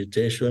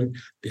rehabilitation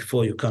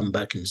before you come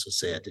back in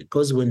society.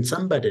 Because when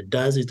somebody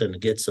does it and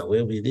gets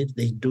away with it,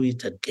 they do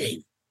it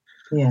again.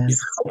 Yes.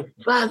 You have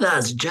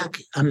fathers,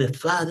 Jackie, I'm a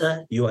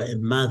father, you are a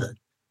mother.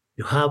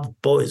 You have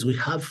boys, we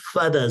have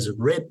fathers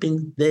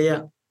raping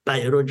their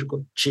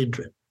biological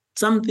children.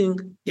 Something,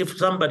 if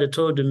somebody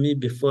told me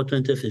before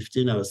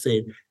 2015, I would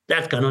say,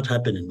 that cannot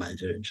happen in my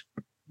village.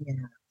 Yeah.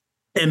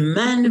 A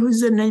man who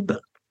is a neighbor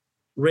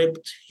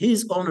raped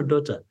his own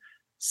daughter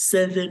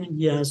 7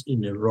 years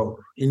in a row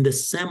in the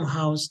same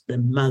house the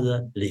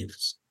mother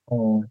lives.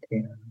 Oh,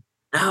 okay.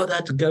 Now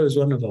that girl is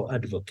one of our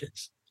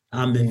advocates.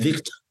 I'm a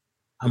victim.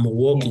 I'm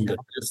working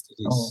against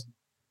this. Oh.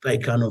 If I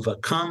can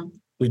overcome,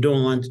 we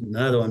don't want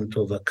another one to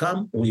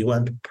overcome. We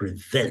want to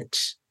prevent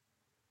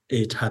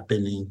it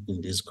happening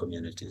in these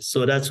communities.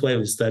 So that's why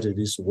we started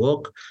this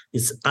work.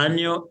 It's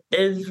annual,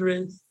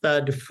 every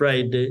third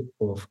Friday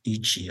of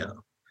each year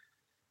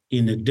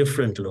in a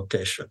different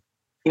location.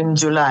 In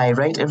July,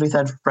 right? Every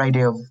third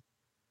Friday of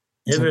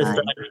Every July.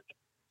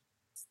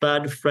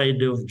 third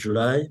Friday of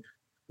July,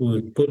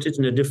 we'll put it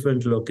in a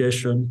different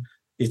location.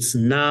 It's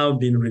now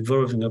been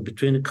revolving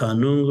between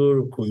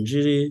Kanungu,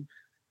 Rukunjiri,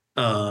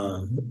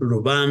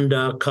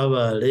 Rubanda,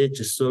 Kabale,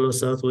 Chisolo,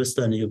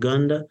 southwestern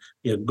Uganda.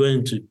 We are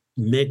going to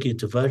make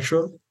it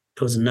virtual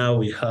because now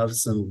we have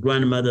some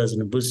grandmothers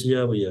in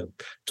Busia. We are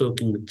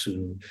talking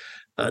to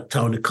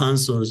town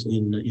councils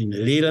in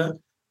Lira.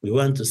 We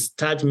want to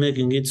start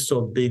making it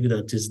so big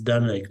that it's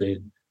done like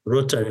the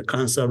Rotary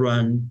Cancer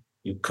Run.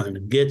 You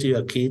can get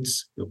your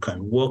kids, you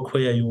can walk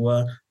where you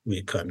are.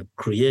 We can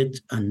create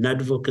an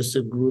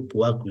advocacy group,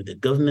 work with the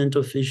government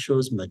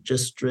officials,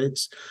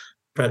 magistrates,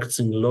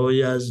 practicing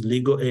lawyers,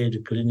 legal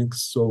aid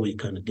clinics, so we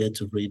can get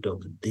rid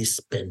of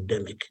this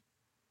pandemic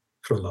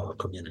from our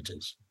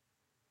communities.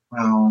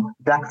 Wow,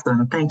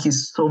 Jackson, thank you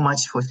so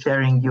much for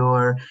sharing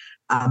your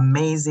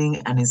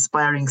amazing and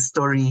inspiring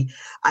story.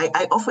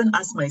 I often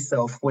ask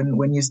myself,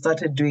 when you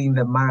started doing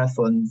the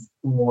marathons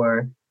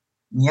for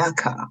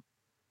Nyaka,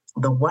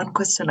 the one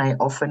question I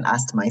often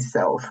asked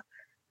myself,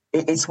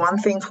 it's one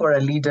thing for a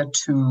leader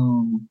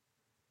to,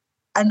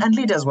 and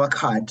leaders work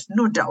hard,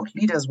 no doubt,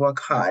 leaders work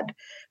hard.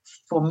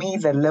 For me,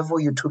 the level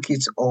you took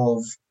it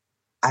of,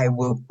 I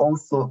will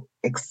also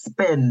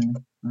expend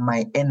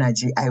my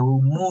energy, I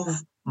will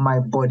move my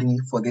body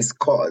for this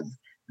cause.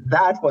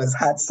 That was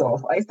hats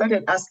off. I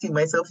started asking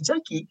myself,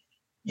 Jackie,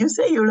 you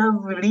say you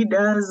love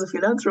leaders,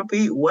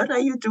 philanthropy, what are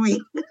you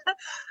doing?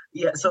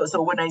 Yeah,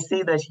 so when I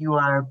say that you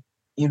are,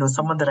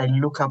 someone that I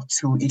look up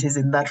to, it is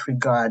in that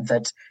regard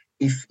that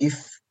if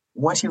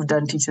what you've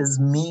done teaches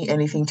me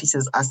anything,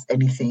 teaches us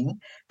anything,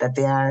 that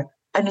they are,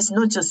 and it's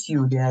not just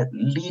you, they are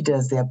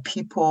leaders, they are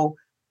people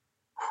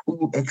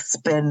who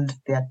expend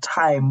their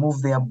time,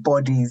 move their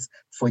bodies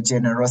for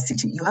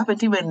generosity. You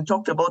haven't even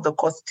talked about the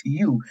cost to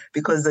you,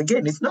 because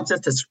again, it's not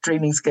just a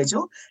training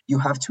schedule. You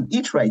have to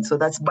eat right. So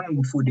that's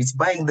buying food, it's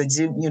buying the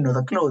gym,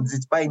 the clothes,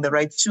 it's buying the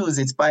right shoes,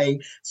 it's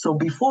buying. So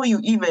before you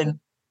even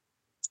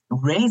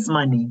raise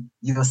money,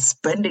 you're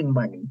spending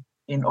money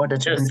in order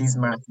to do these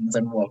marathons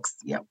and walks.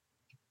 Yeah.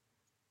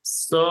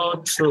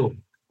 So true.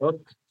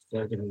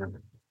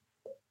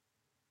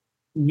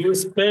 You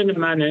spend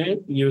money,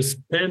 you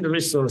spend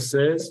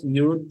resources,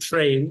 you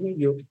train,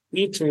 you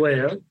eat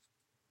well,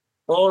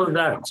 all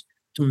that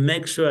to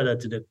make sure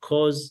that the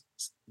cause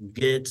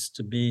gets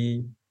to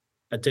be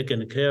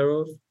taken care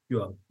of.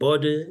 Your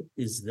body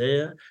is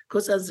there.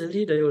 Because as a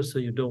leader, also,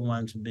 you don't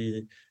want to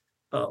be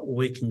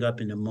waking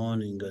up in the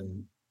morning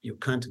and you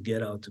can't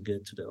get out to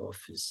get to the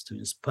office to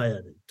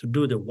inspire them, to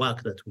do the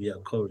work that we are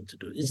called to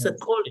do. It's a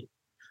calling.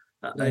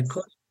 I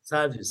call it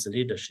service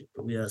leadership.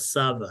 We are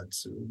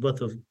servants.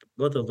 Both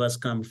of us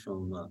come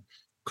from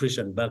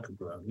Christian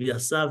background. We are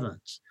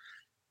servants.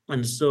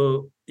 And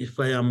so if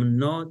I am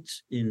not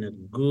in a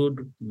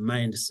good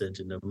mindset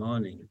in the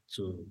morning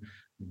to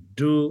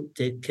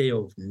take care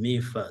of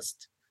me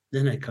first,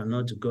 then I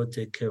cannot go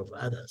take care of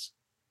others.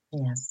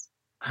 Yes.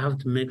 I have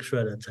to make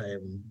sure that I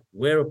am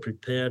well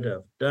prepared.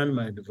 I've done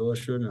my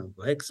devotion,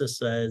 I've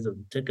exercised,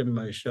 I've taken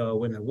my shower.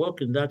 When I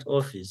walk in that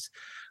office,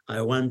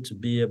 I want to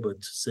be able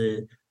to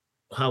say,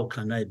 how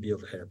can I be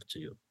of help to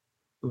you?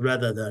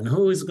 Rather than,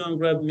 who is going to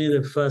grab me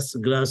the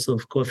first glass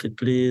of coffee,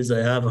 please? I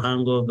have a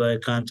hangover, I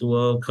can't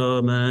walk,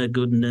 oh my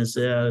goodness.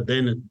 Yeah.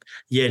 Then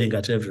yelling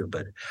at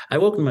everybody. I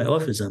walk in my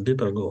office and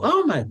people go,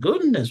 oh my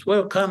goodness,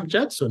 welcome,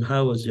 Jackson.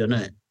 How was your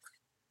night?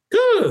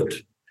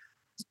 Good.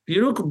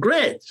 You look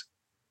great.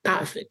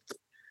 Perfect.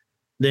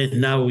 Then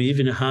now we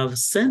even have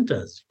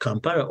centers.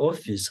 Kampala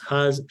office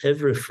has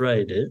every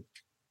Friday,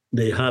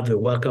 they have a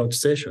workout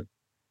session.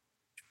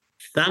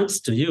 Thanks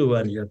to you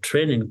and your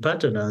training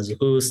partners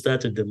who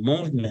started the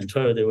movement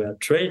where they were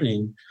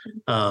training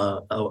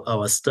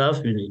our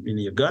staff in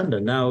Uganda.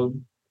 Now,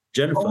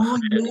 Jennifer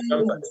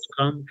to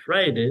come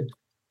Friday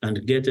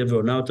and get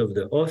everyone out of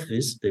the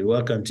office. They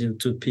work until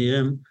 2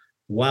 p.m.,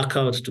 work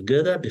out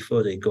together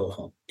before they go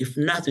home. If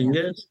nothing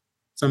else,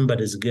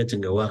 somebody's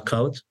getting a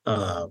workout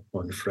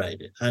on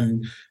Friday.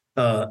 And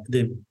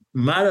the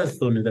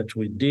marathon that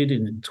we did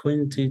in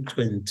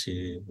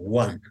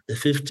 2021, the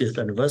 50th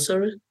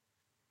anniversary,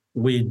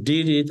 we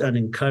did it and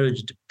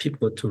encouraged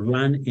people to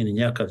run in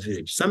Nyaka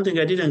village. Something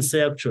I didn't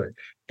say actually.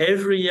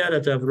 Every year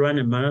that I've run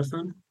a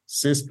marathon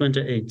since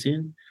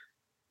 2018,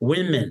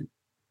 women,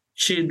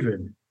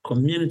 children,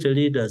 community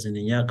leaders in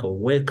Nyaka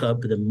wake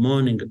up the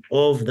morning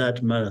of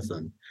that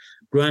marathon,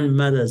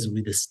 grandmothers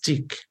with a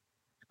stick,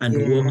 and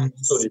walk in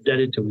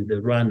solidarity with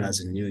the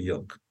runners in New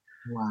York.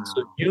 Wow.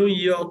 So New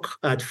York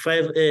at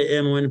 5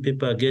 a.m. when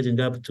people are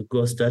getting up to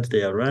go start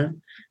their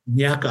run,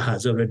 Nyaka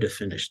has already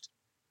finished.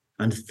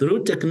 And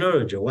through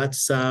technology,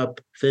 WhatsApp,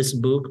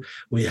 Facebook,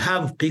 we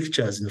have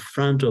pictures in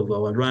front of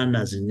our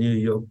runners in New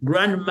York.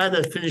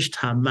 Grandmother finished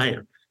her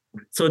mile.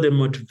 So the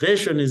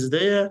motivation is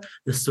there,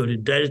 the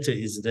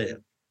solidarity is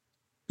there.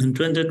 In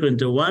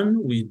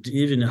 2021, we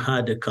even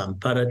had a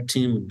Kampala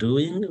team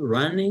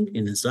running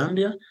in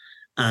Zambia,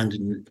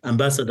 and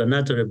Ambassador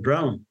Natalie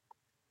Brown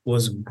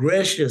was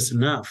gracious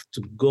enough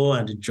to go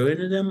and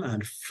join them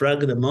and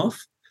flag them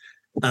off.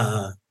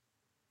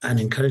 And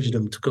encourage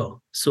them to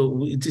go.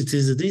 So it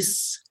is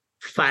this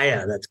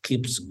fire that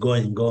keeps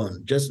going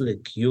on, just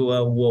like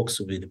your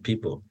walks with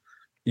people.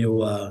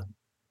 You are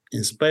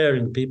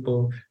inspiring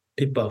people,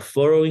 people are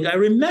following. I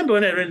remember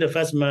when I ran the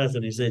first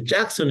marathon, you said,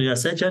 Jackson, you are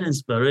such an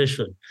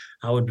inspiration.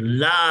 I would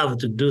love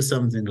to do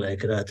something like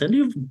that. And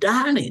you've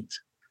done it.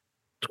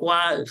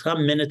 Twice. How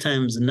many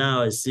times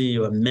now I see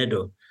your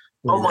medal?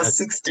 Almost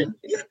 60.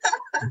 Yes,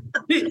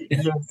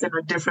 in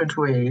a different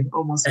way.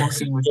 Almost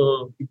walking with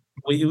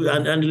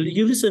and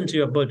you listen to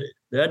your body.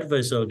 The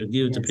advice I would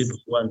give to people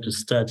who want to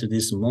start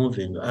this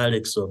moving,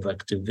 Alex of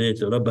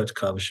Activate, Robert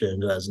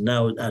Kabshengas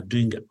now are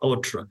doing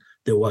ultra,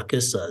 the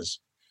Wakesas,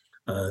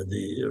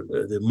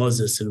 the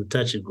Moses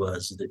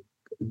Lutachigwas, the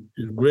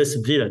Grace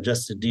Villa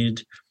just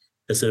did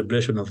a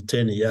celebration of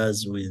 10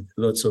 years with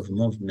lots of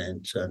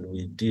movement, and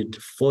we did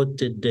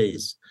 40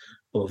 days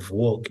of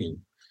walking.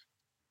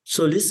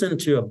 So listen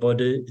to your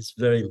body, it's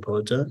very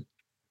important.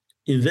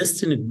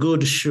 Invest in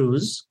good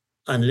shoes,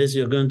 unless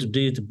you're going to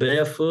do it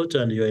barefoot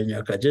and you're in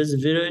your Kaguri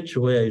village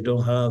where you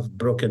don't have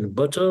broken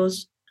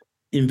bottles.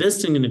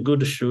 Investing in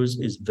good shoes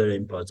is very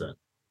important.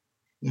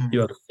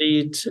 Your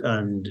feet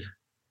and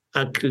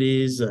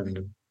Achilles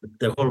and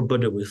the whole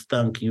body will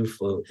thank you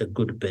for a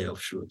good pair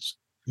of shoes.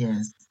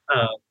 Yes.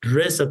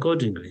 Dress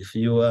accordingly. If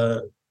you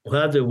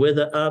have the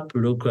weather app,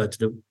 look at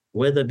the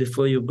weather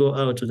before you go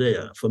out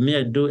there. For me,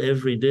 I do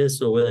every day.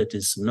 So whether it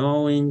is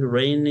snowing,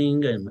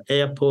 raining, and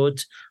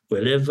airport,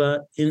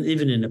 wherever,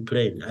 even in a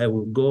plane, I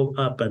will go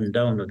up and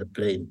down on the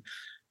plane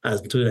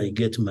until I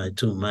get my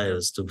 2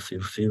 miles to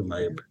fulfill my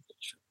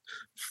obligation.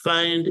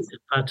 Find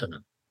a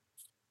partner.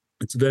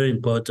 It's very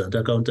important.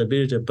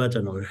 Accountability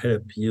partner will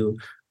help you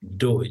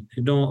do it.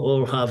 You don't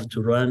all have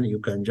to run. You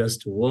can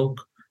just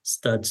walk,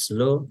 start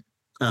slow,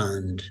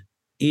 and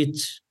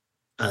eat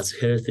as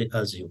healthy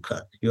as you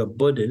can. Your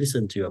body,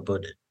 listen to your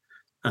body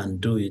and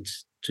do it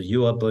to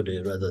your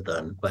body rather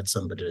than what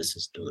somebody else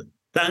is doing.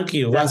 Thank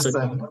you.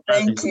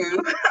 Thank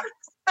you.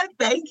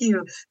 Thank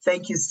you.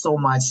 Thank you so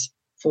much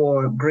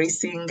for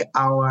gracing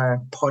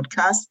our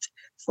podcast,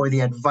 for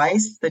the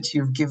advice that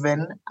you've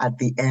given at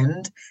the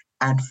end,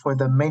 and for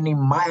the many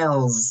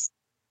miles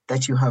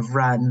that you have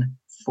run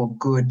for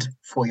good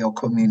for your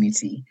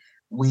community.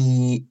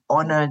 We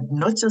honor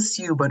not just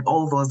you, but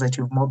all those that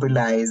you've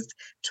mobilized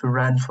to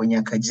run for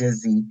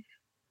Nyakajezi.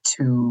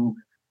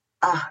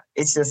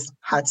 It's just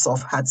hats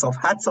off.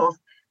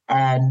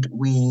 And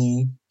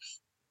may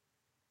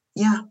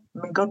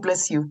God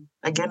bless you.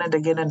 again and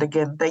again and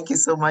again. Thank you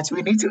so much.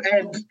 We need to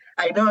end.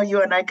 I know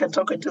you and I can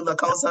talk until the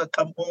cows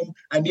come home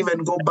and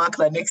even go back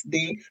the next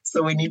day.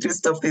 So we need to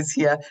stop this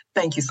here.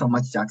 Thank you so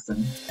much,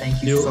 Jackson.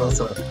 Thank you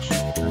so much.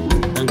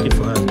 Thank you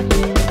for having me.